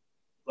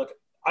 like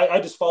I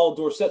just followed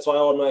Dorsett, so I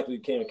automatically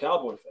became a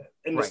Cowboy fan.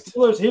 And the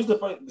Steelers, here's the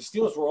funny: the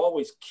Steelers were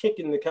always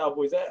kicking the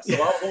Cowboys' ass, so I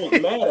was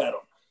always mad at them.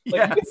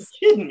 Like, you're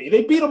kidding me?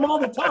 They beat them all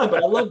the time,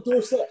 but I love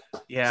Dorsett.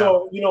 Yeah.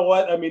 So you know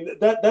what? I mean,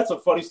 that's a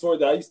funny story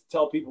that I used to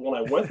tell people when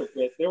I went to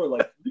Pitt. They were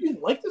like, "You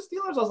didn't like the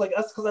Steelers?" I was like,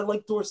 "That's because I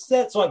like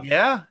Dorsett." So I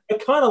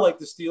kind of like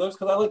the Steelers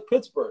because I like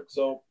Pittsburgh.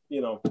 So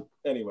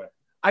anyway.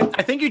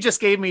 I think you just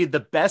gave me the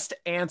best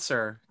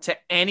answer to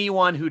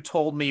anyone who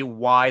told me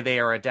why they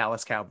are a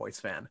Dallas Cowboys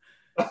fan.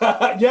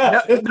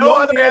 No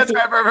other answer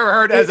I've ever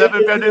heard has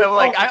ever been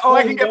like,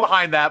 I can get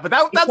behind that, but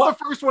that's the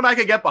first one I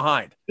could get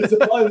behind.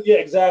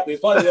 Exactly.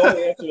 It's probably the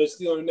only answer that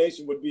Steeler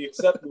Nation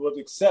would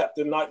accept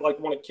and not like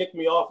want to kick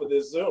me off of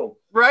this Zoom.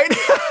 Right.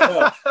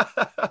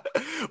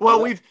 Well,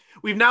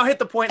 we've now hit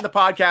the point in the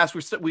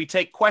podcast we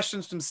take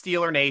questions from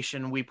Steeler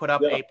Nation. We put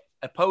up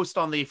a post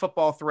on the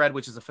football thread,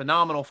 which is a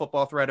phenomenal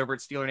football thread over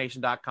at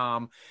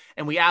SteelerNation.com.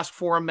 And we ask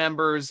forum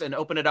members and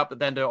open it up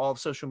then to all of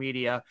social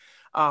media,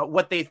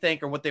 what they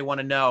think or what they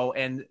want to know.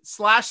 And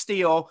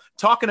 /Steel,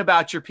 talking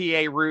about your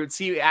PA roots,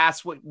 he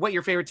asked what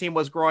your favorite team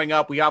was growing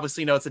up. We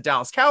obviously know it's the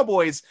Dallas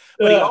Cowboys,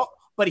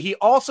 but he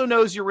also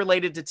knows you're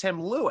related to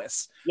Tim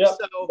Lewis.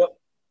 So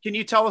can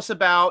you tell us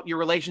about your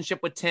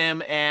relationship with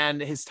Tim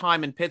and his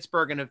time in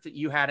Pittsburgh, and if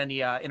you had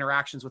any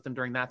interactions with him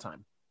during that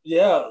time?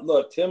 Yeah,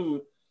 look,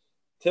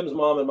 Tim's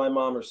mom and my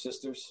mom are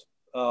sisters.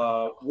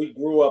 We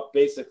grew up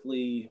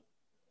basically,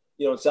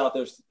 in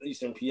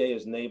southeastern PA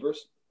as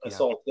neighbors. I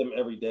saw Tim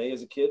every day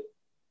as a kid.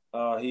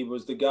 He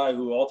was the guy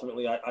who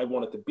ultimately I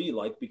wanted to be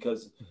like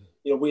because,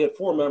 we had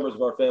 4 members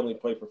of our family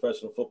play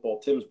professional football.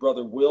 Tim's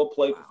brother Will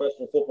played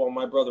professional football.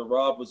 My brother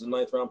Rob was the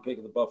 9th round pick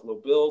of the Buffalo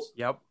Bills.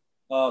 Yep.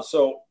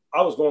 So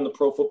I was going to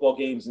pro football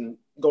games and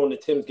going to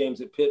Tim's games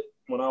at Pitt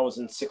when I was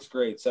in 6th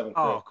grade, 7th grade.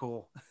 Oh,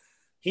 cool.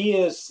 He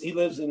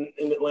lives in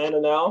Atlanta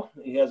now.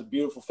 He has a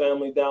beautiful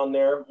family down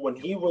there. When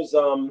he was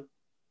when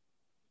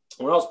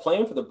I was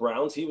playing for the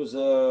Browns, I'm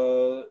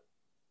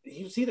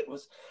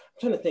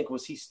trying to think,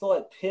 was he still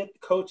at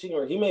Pitt coaching,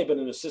 or he may have been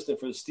an assistant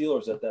for the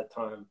Steelers at that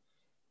time?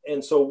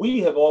 And so we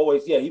have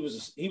always, he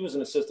was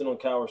an assistant on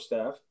Cowher's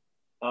staff.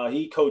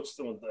 He coached,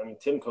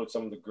 Tim coached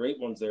some of the great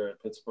ones there at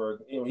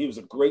Pittsburgh. He was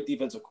a great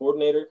defensive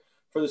coordinator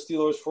for the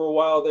Steelers for a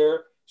while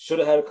there. Should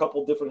have had a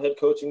couple different head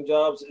coaching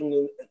jobs in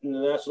the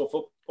National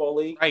Football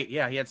League. Right,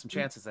 yeah, he had some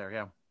chances there,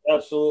 yeah.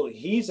 Absolutely.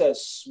 He's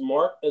as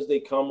smart as they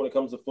come when it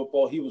comes to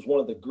football. He was one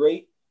of the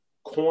great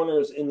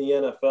corners in the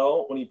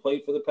NFL when he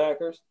played for the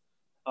Packers.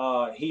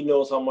 He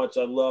knows how much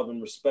I love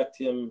and respect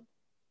him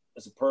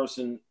as a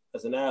person,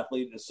 as an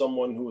athlete, as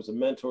someone who was a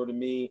mentor to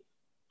me,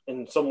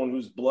 and someone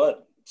who's blood.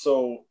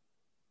 So,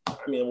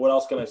 what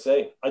else can I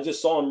say? I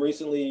just saw him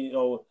recently,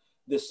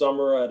 this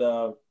summer at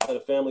a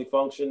family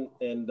function,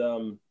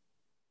 and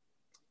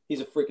he's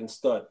a freaking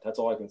stud. That's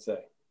all I can say.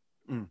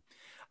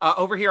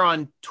 Over here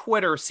on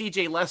Twitter,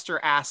 CJ Lester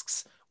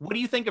asks, what do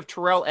you think of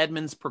Terrell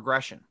Edmunds'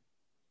 progression?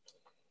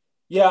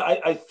 Yeah,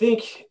 I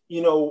think,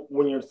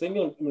 when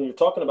you're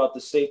talking about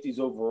the safeties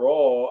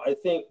overall, I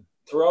think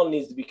Terrell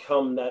needs to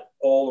become that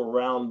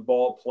all-around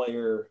ball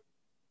player,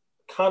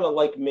 kind of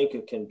like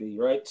Minkah can be,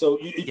 right? So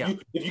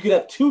if you could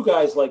have 2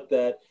 guys like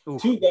that,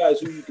 2 guys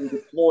who you can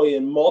deploy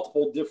in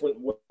multiple different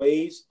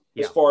ways,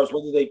 as far as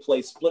whether they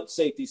play split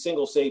safety,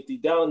 single safety,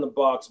 down in the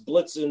box,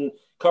 blitzing,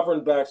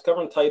 covering backs,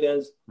 covering tight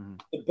ends,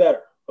 the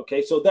better.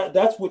 Okay, so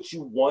that's what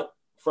you want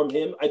from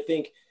him. I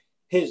think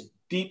his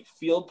deep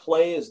field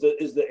play is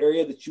the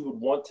area that you would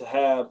want to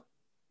have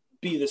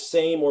be the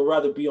same, or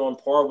rather be on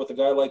par with a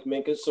guy like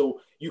Minkah, so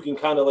you can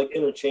kind of like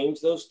interchange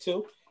those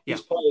two.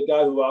 He's probably a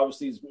guy who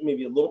obviously is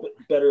maybe a little bit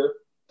better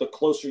the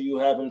closer you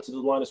have him to the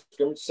line of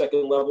scrimmage,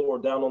 second level or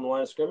down on the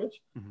line of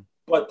scrimmage.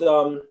 But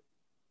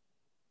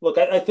look,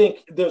 I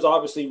think there's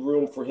obviously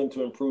room for him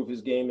to improve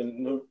his game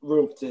and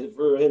room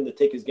for him to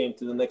take his game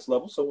to the next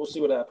level. So we'll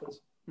see what happens.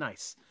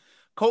 Nice.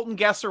 Colton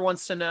Gesser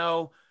wants to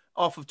know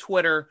off of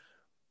Twitter,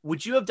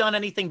 would you have done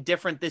anything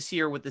different this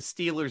year with the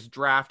Steelers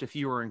draft if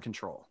you were in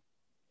control?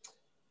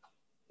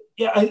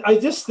 Yeah, I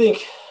just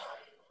think,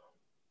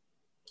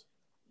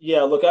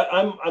 look,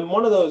 I'm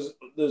one of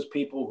those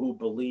people who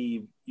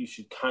believe you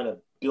should kind of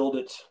build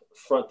it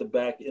front to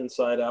back,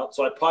 inside out.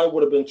 So I probably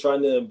would have been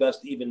trying to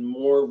invest even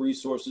more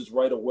resources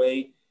right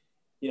away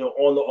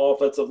on the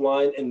offensive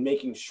line and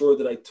making sure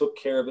that I took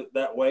care of it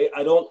that way.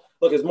 I don't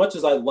look, as much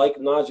as I like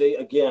Najee,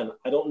 again,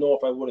 I don't know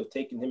if I would have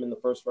taken him in the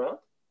first round.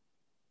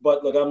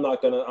 But look, I'm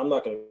not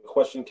gonna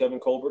question Kevin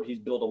Colbert. He's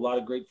built a lot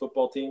of great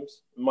football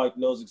teams. Mike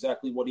knows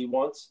exactly what he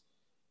wants.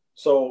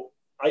 So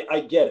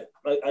I get it.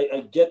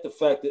 I get the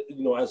fact that,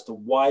 as to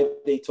why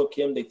they took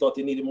him. They thought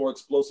they needed more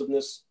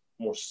explosiveness,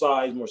 more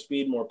size, more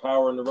speed, more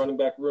power in the running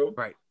back room.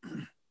 Right.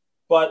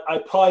 But I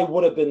probably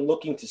would have been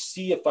looking to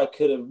see if I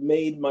could have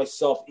made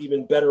myself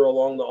even better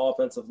along the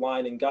offensive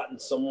line and gotten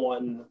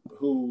someone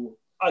who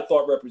I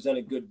thought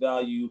represented good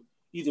value,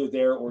 either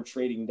there or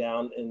trading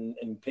down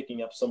and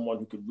picking up someone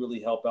who could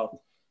really help out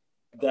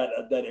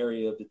that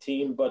area of the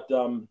team. But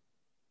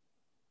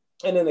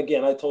and then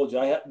again, I told you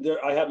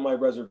I have my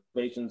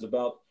reservations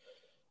about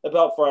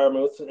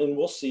Freiermuth, and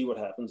we'll see what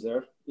happens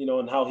there,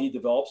 and how he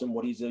develops and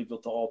what he's able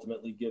to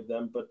ultimately give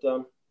them. But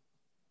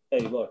hey,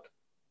 look,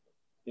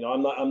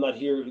 I'm not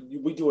here.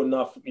 We do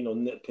enough,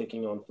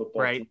 nitpicking on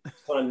football. Right.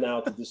 It's time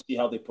now to just see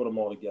how they put them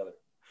all together.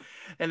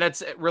 And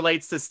that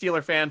relates to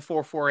Steeler fan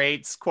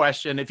 448's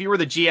question. If you were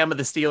the GM of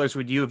the Steelers,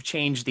 would you have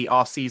changed the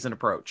offseason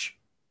approach?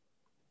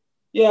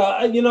 Yeah,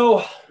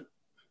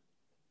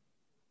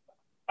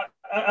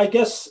 I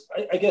guess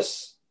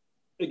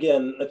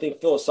again, I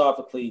think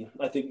philosophically,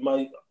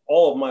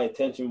 all of my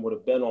attention would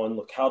have been on,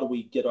 look, how do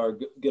we get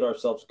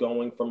ourselves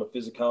going from a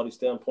physicality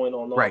standpoint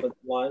on the offensive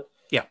line?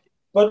 Yeah.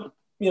 But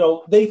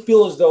they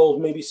feel as though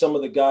maybe some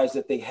of the guys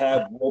that they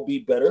have will be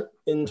better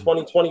in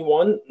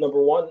 2021,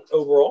 number one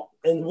overall.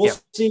 And we'll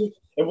see.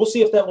 And we'll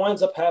see if that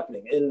winds up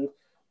happening. And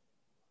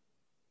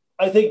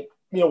I think,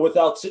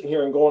 without sitting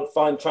here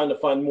and trying to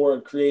find more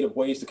creative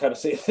ways to kind of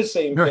say the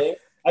same thing,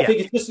 I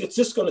think it's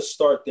just going to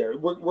start there.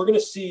 We're going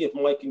to see if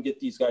Mike can get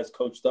these guys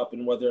coached up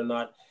and whether or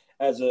not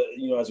as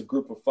a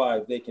group of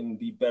five, they can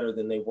be better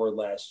than they were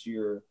last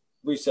year,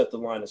 reset the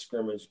line of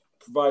scrimmage,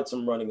 provide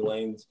some running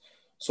lanes.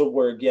 So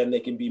where, again, they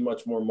can be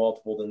much more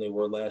multiple than they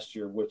were last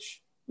year,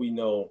 which we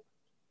know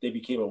they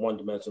became a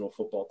one-dimensional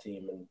football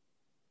team. And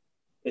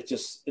it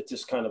just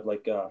kind of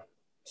like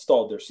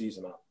stalled their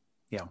season out.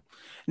 Yeah.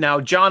 Now,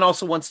 John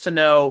also wants to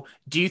know,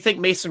 do you think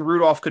Mason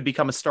Rudolph could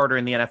become a starter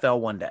in the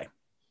NFL one day?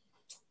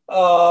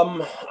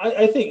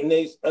 I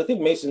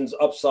think Mason's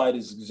upside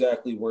is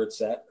exactly where it's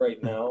at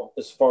right now,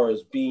 as far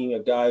as being a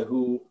guy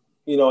who,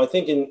 I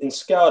think in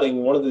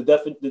scouting, one of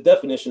the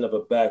definition of a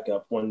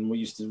backup, when we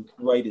used to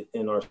write it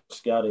in our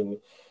scouting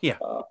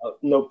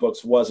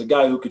notebooks, was a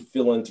guy who could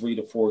fill in 3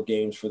 to 4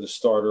 games for the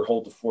starter,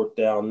 hold the fort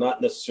down, not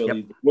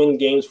necessarily win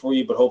games for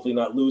you, but hopefully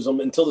not lose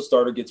them until the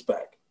starter gets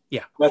back.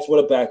 Yeah. That's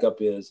what a backup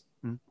is.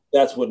 Mm-hmm.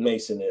 That's what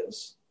Mason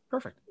is.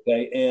 Perfect.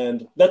 Okay.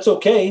 And that's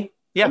okay.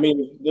 Yeah. I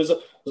mean, there's a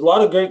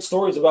lot of great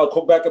stories about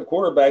backup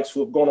quarterbacks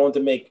who have gone on to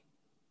make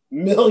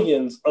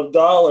millions of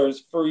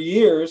dollars for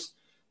years.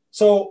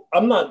 So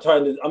I'm not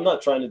trying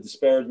to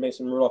disparage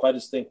Mason Rudolph. I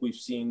just think we've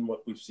seen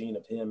what we've seen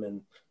of him,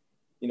 and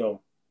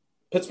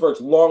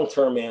Pittsburgh's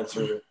long-term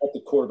answer at the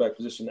quarterback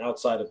position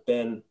outside of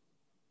Ben,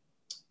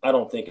 I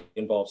don't think it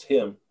involves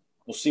him.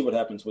 We'll see what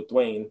happens with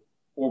Dwayne,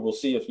 or we'll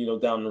see if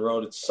down the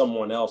road it's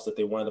someone else that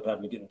they wind up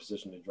having to get in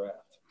position to draft.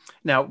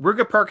 Now,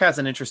 Ruga Perk has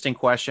an interesting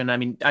question. I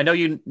mean, I know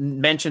you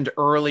mentioned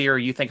earlier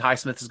you think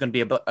Highsmith is going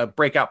to be a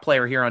breakout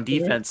player here on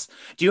defense.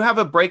 Mm-hmm. Do you have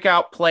a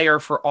breakout player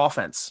for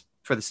offense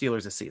for the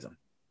Steelers this season?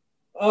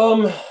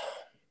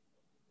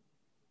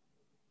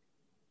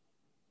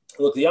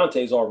 Look,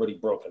 Deontay's already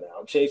broken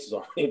out. Chase is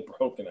already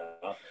broken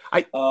out.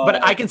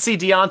 But I can see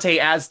Deontay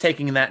as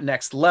taking that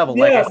next level.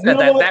 Like I said,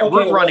 that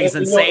route running is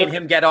insane.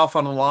 Him get off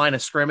on the line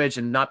of scrimmage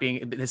and not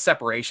being – his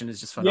separation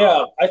is just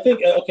phenomenal. Yeah, I think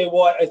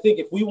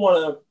if we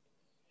want to –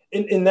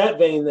 in that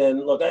vein,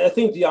 then, look, I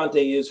think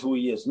Deontay is who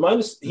he is.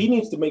 He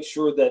needs to make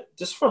sure that,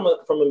 just from a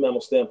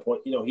mental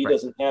standpoint, he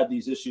doesn't have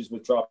these issues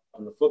with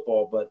dropping the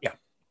football. But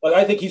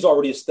I think he's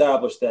already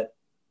established that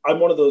I'm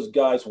one of those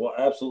guys who will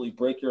absolutely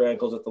break your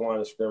ankles at the line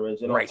of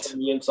scrimmage, and I'll turn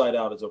the inside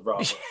out as a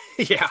robber.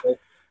 Yeah. So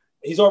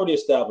he's already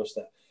established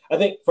that. I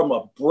think from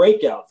a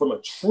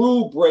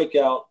true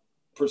breakout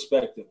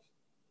perspective,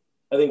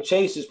 I think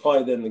Chase is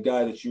probably then the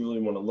guy that you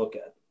really want to look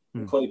at,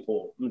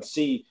 Claypool, and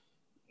see.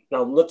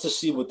 Now, let's just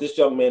see what this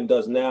young man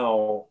does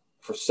now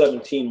for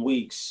 17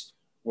 weeks,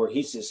 where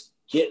he's just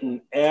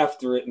getting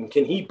after it. And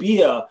can he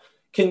be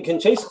can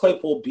Chase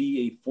Claypool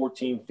be a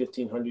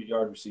 1,500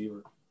 yard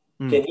receiver?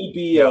 Can he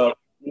be a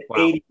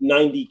 80,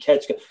 90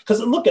 catch guy? Because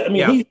look at,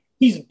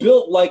 he's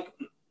built like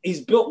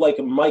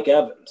Mike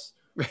Evans.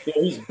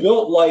 He's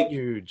built like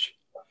huge.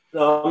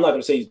 No, I'm not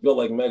going to say he's built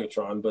like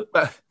Megatron, but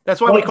that's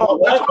why we call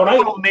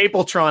him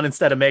Mapletron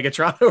instead of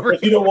Megatron. Over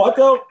you know what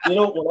though?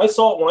 When I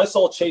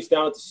saw Chase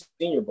down at the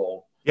Senior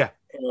Bowl,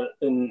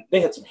 and they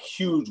had some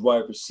huge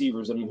wide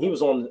receivers. I mean, I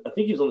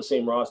think he was on the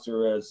same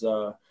roster as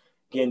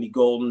Gandy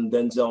Golden,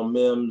 Denzel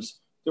Mims.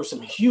 There were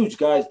some huge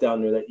guys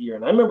down there that year,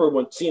 and I remember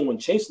when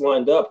Chase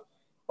lined up,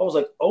 I was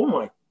like, oh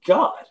my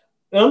God!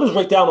 And I was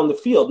right down on the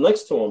field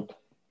next to him.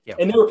 Yeah.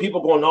 And there were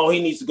people going, "Oh,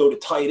 he needs to go to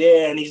tight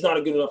end. He's not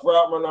a good enough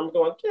route runner." I'm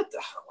going, "Get the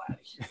hell out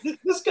of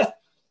here!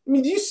 I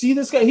mean, do you see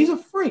this guy? He's a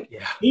freak.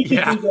 Yeah. He could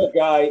be that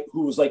guy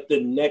who's like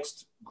the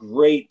next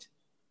great,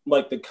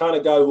 like the kind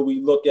of guy who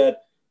we look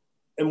at,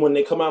 and when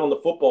they come out on the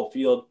football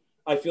field,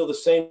 I feel the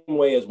same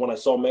way as when I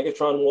saw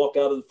Megatron walk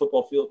out of the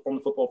football field on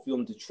the football field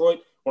in Detroit.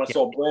 When I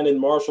saw Brandon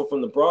Marshall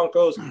from the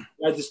Broncos,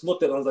 I just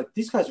looked at it and I was like,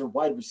 these guys are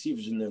wide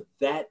receivers and they're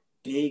that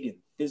big and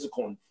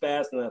physical and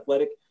fast and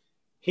athletic.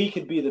 He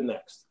could be the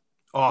next.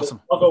 Awesome.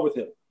 I'll go with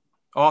him.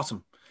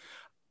 Awesome.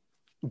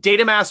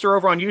 Data Master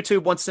over on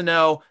YouTube wants to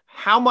know,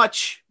 how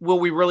much will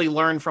we really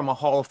learn from a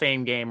Hall of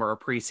Fame game or a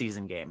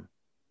preseason game?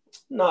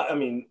 I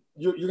mean,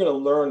 you're going to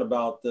learn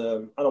about I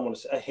don't want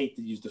to say, I hate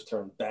to use this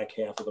term, back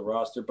half of the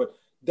roster, but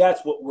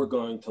that's what we're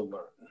going to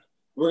learn.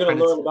 We're going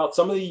to learn about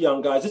some of the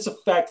young guys. It's a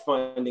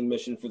fact-finding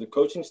mission for the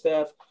coaching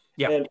staff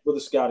and for the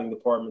scouting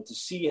department to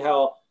see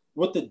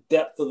what the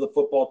depth of the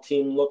football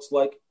team looks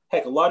like.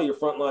 Heck, a lot of your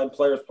frontline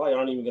players probably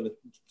aren't even going to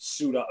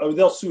suit up. I mean,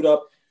 they'll suit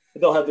up,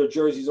 they'll have their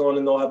jerseys on,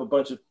 and they'll have a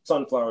bunch of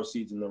sunflower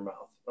seeds in their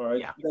mouth. All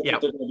right? That's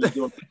what they're going to be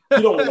doing.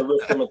 You don't want to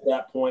risk them at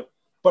that point.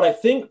 But I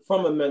think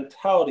from a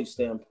mentality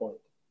standpoint,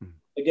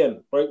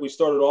 again, right, we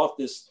started off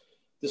this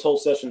whole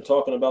session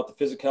talking about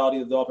the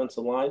physicality of the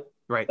offensive line.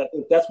 Right. I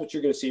think that's what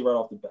you're going to see right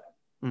off the bat.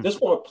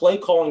 This one, a play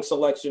calling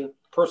selection,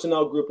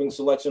 personnel grouping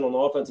selection on the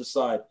offensive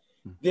side.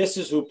 This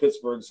is who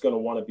Pittsburgh's going to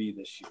want to be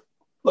this year.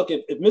 Look,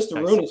 if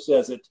Mr. Rooney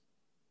says it,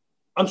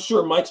 I'm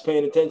sure Mike's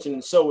paying attention,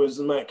 and so is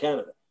Matt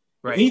Canada.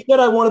 Right. If he said,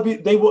 I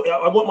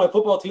want my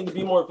football team to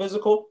be more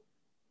physical,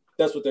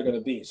 that's what they're going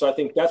to be. So I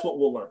think that's what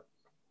we'll learn.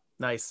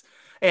 Nice.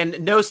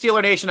 And no,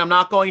 Steeler Nation, I'm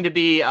not going to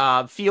be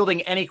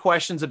fielding any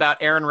questions about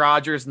Aaron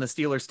Rodgers and the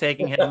Steelers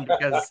taking him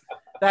because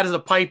that is a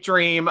pipe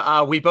dream.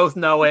 We both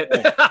know it.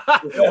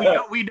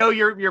 we know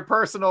your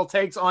personal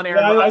takes on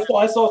Aaron Rodgers.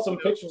 I saw some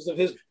pictures of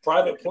his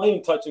private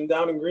plane touching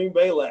down in Green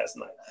Bay last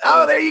night.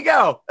 Oh, there you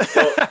go.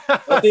 So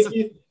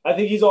I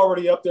think he's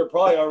already up there,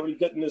 probably already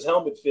getting his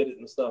helmet fitted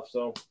and stuff.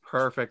 So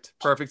Perfect.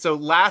 So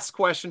last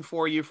question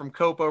for you from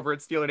Cope over at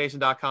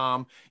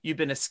SteelerNation.com. You've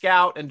been a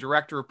scout and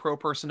director of pro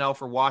personnel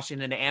for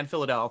Washington and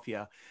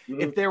Philadelphia.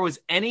 If there was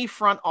any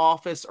front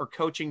office or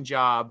coaching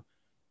job,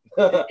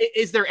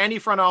 is there any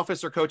front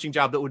office or coaching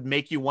job that would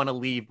make you want to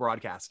leave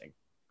broadcasting?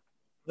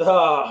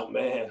 Oh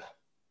man,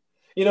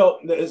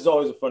 this is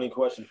always a funny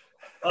question.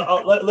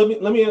 Let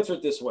me answer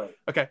it this way.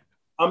 Okay,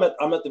 I'm at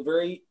the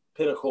very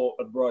pinnacle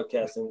of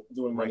broadcasting,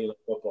 doing Monday Night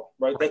Football.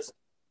 Right.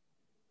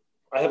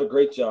 I have a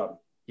great job.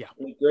 Yeah,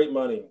 I make great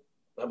money.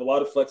 I have a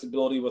lot of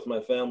flexibility with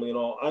my family and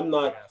all. I'm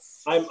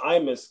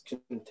as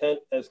content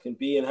as can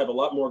be, and have a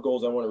lot more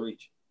goals I want to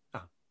reach.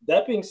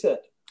 That being said,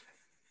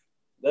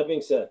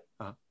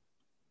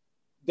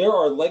 there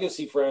are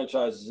legacy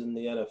franchises in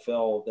the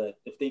NFL that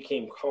if they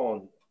came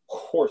calling, of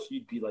course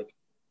you'd be like,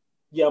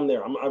 yeah, I'm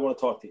there. I want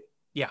to talk to you.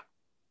 Yeah.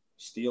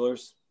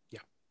 Steelers. Yeah.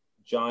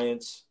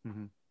 Giants.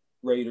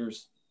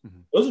 Raiders.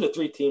 Those are the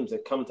three teams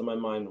that come to my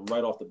mind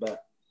right off the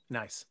bat.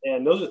 Nice.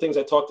 And those are things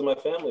I talk to my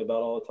family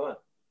about all the time.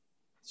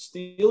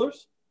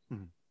 Steelers,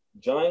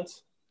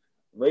 Giants,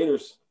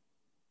 Raiders.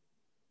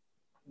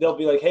 They'll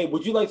be like, hey,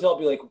 would you like to? I'll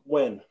be like,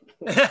 when?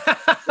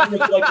 When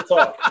would you like to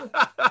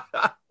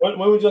talk? When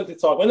would you like to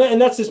talk?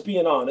 And that's just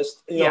being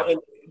honest.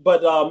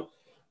 But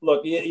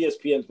look,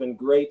 ESPN's been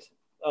great.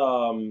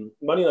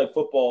 Monday Night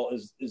Football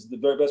is the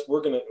very best.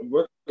 We're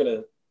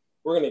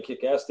gonna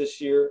kick ass this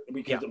year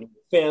because the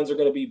fans are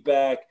gonna be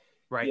back.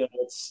 Right.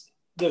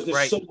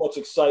 There's so much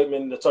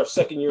excitement. It's our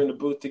second year in the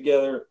booth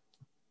together,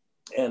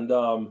 and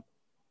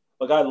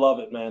look, I love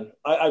it, man.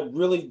 I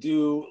really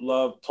do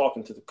love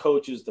talking to the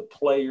coaches, the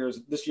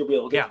players. This year, we'll be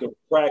able to get to go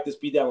practice,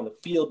 be down on the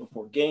field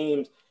before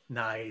games.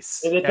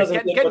 Nice. And it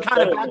doesn't get much kind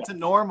better of back to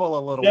normal a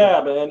little bit.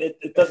 Yeah, man.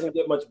 It doesn't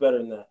get much better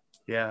than that.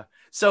 Yeah.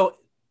 So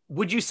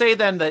would you say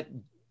then that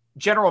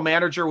general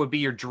manager would be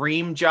your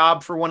dream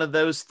job for one of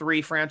those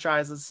three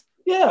franchises?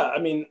 Yeah. I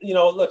mean,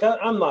 look,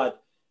 I'm not.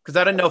 Because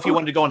I didn't know if you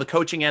wanted to go on the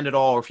coaching end at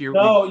all, or if you're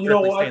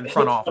stay in the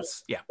front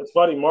office. Yeah. It's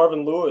funny.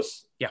 Marvin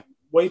Lewis. Yeah.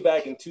 Way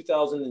back in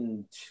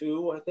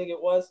 2002, I think it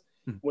was,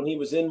 when he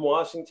was in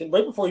Washington,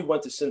 right before he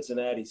went to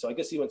Cincinnati. So I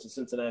guess he went to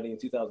Cincinnati in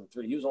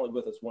 2003. He was only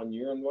with us 1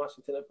 year in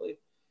Washington, I believe.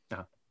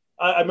 Uh-huh.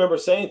 I remember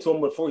saying to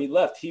him before he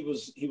left, he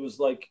was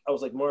like, I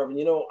was like, Marvin,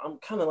 I'm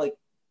kind of like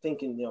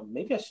thinking,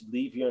 maybe I should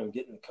leave here and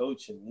get in the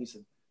coach. And he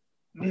said,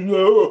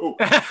 no,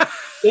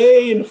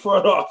 stay in the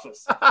front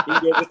office. He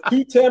goes, it's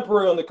too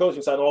temporary on the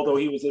coaching side, although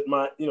he was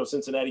at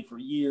Cincinnati for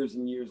years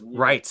and years and years.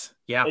 Right.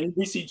 Yeah. And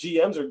we see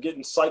GMs are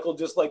getting cycled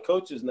just like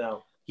coaches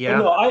now.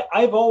 Yeah.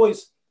 I've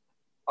always,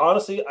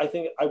 honestly, I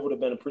think I would have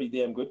been a pretty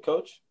damn good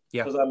coach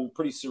because I'm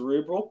pretty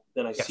cerebral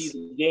and I see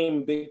the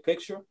game big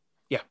picture.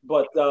 Yeah.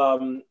 But I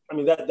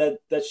mean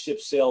that ship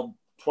sailed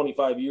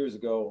 25 years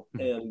ago,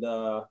 and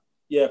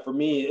for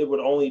me it would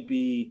only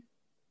be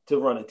to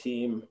run a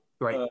team,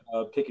 right?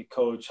 Pick a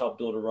coach, help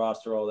build a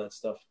roster, all that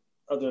stuff.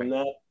 Other than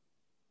that,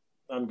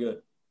 I'm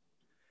good.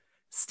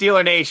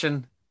 Steeler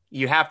Nation,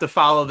 you have to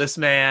follow this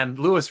man,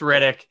 Louis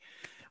Riddick.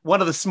 one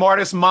of the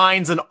smartest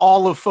minds in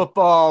all of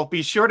football.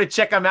 Be sure to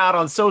check him out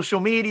on social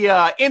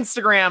media,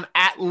 Instagram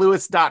at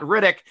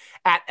Louis.Riddick,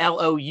 at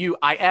LOUIS.RIDDICK,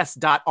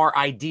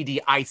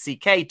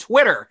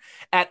 Twitter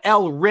at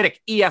LRiddick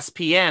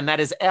ESPN. That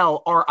is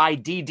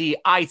LRIDDICK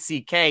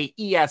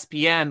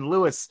ESPN.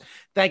 Louis,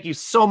 thank you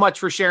so much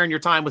for sharing your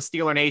time with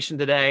Steeler Nation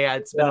today.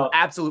 It's been an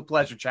absolute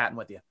pleasure chatting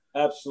with you.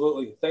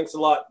 Absolutely. Thanks a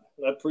lot.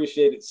 I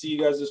appreciate it. See you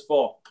guys this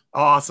fall.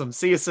 Awesome.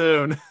 See you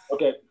soon.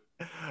 Okay.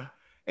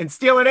 And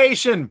Steeler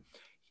Nation,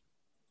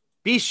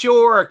 be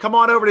sure, come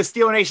on over to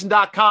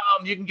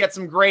SteelerNation.com. You can get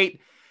some great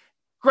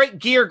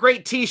gear,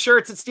 great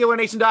t-shirts at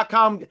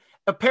SteelerNation.com.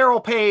 Apparel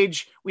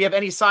page. We have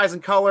any size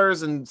and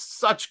colors and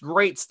such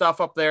great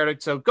stuff up there.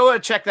 So go ahead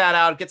and check that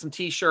out. Get some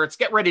t-shirts.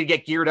 Get ready to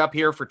get geared up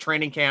here for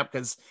training camp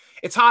because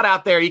it's hot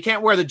out there. You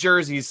can't wear the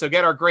jerseys. So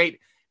get our great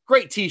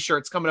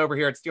t-shirts coming over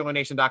here at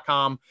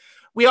SteelerNation.com.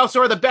 We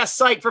also are the best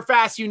site for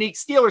fast, unique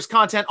Steelers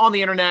content on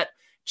the internet.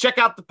 Check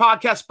out the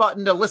podcast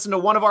button to listen to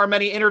one of our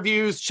many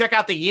interviews. Check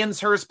out the Yins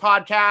Hers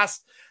podcast.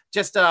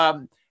 Just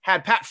had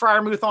Pat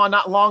Fryermuth on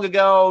not long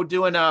ago,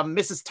 doing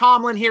Mrs.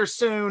 Tomlin here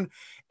soon.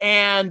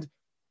 And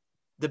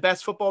the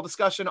best football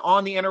discussion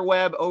on the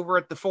interweb over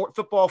at the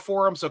Football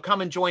Forum. So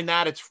come and join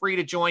that. It's free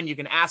to join. You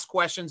can ask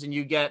questions and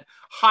you get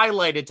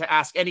highlighted to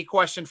ask any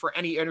question for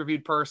any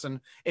interviewed person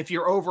if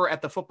you're over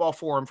at the Football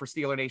Forum for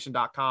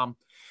SteelerNation.com.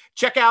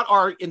 Check out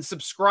and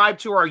subscribe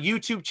to our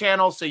YouTube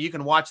channel so you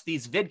can watch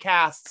these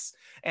vidcasts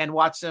and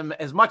watch them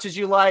as much as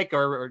you like,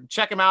 or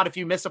check them out if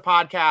you miss a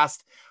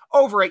podcast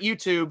over at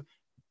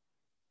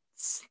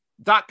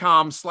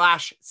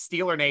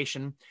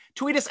youtube.com/SteelerNation.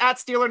 Tweet us at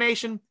Steeler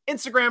Nation.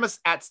 Instagram us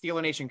at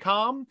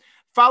SteelerNation.com.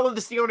 Follow the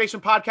Steeler Nation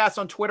podcast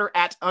on Twitter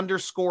at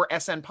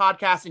 _SN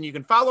podcast. And you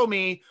can follow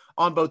me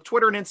on both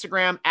Twitter and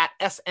Instagram at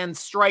SN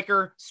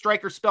Striker,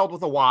 Striker spelled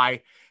with a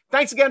Y.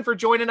 Thanks again for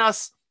joining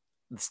us.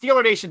 The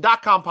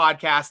SteelerNation.com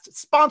podcast,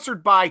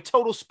 sponsored by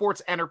Total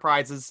Sports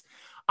Enterprises.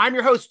 I'm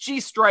your host, G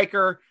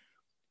Striker,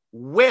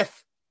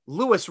 with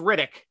Louis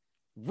Riddick,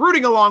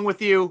 rooting along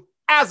with you.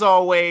 As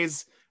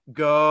always,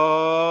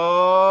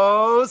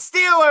 go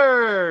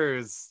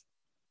Steelers!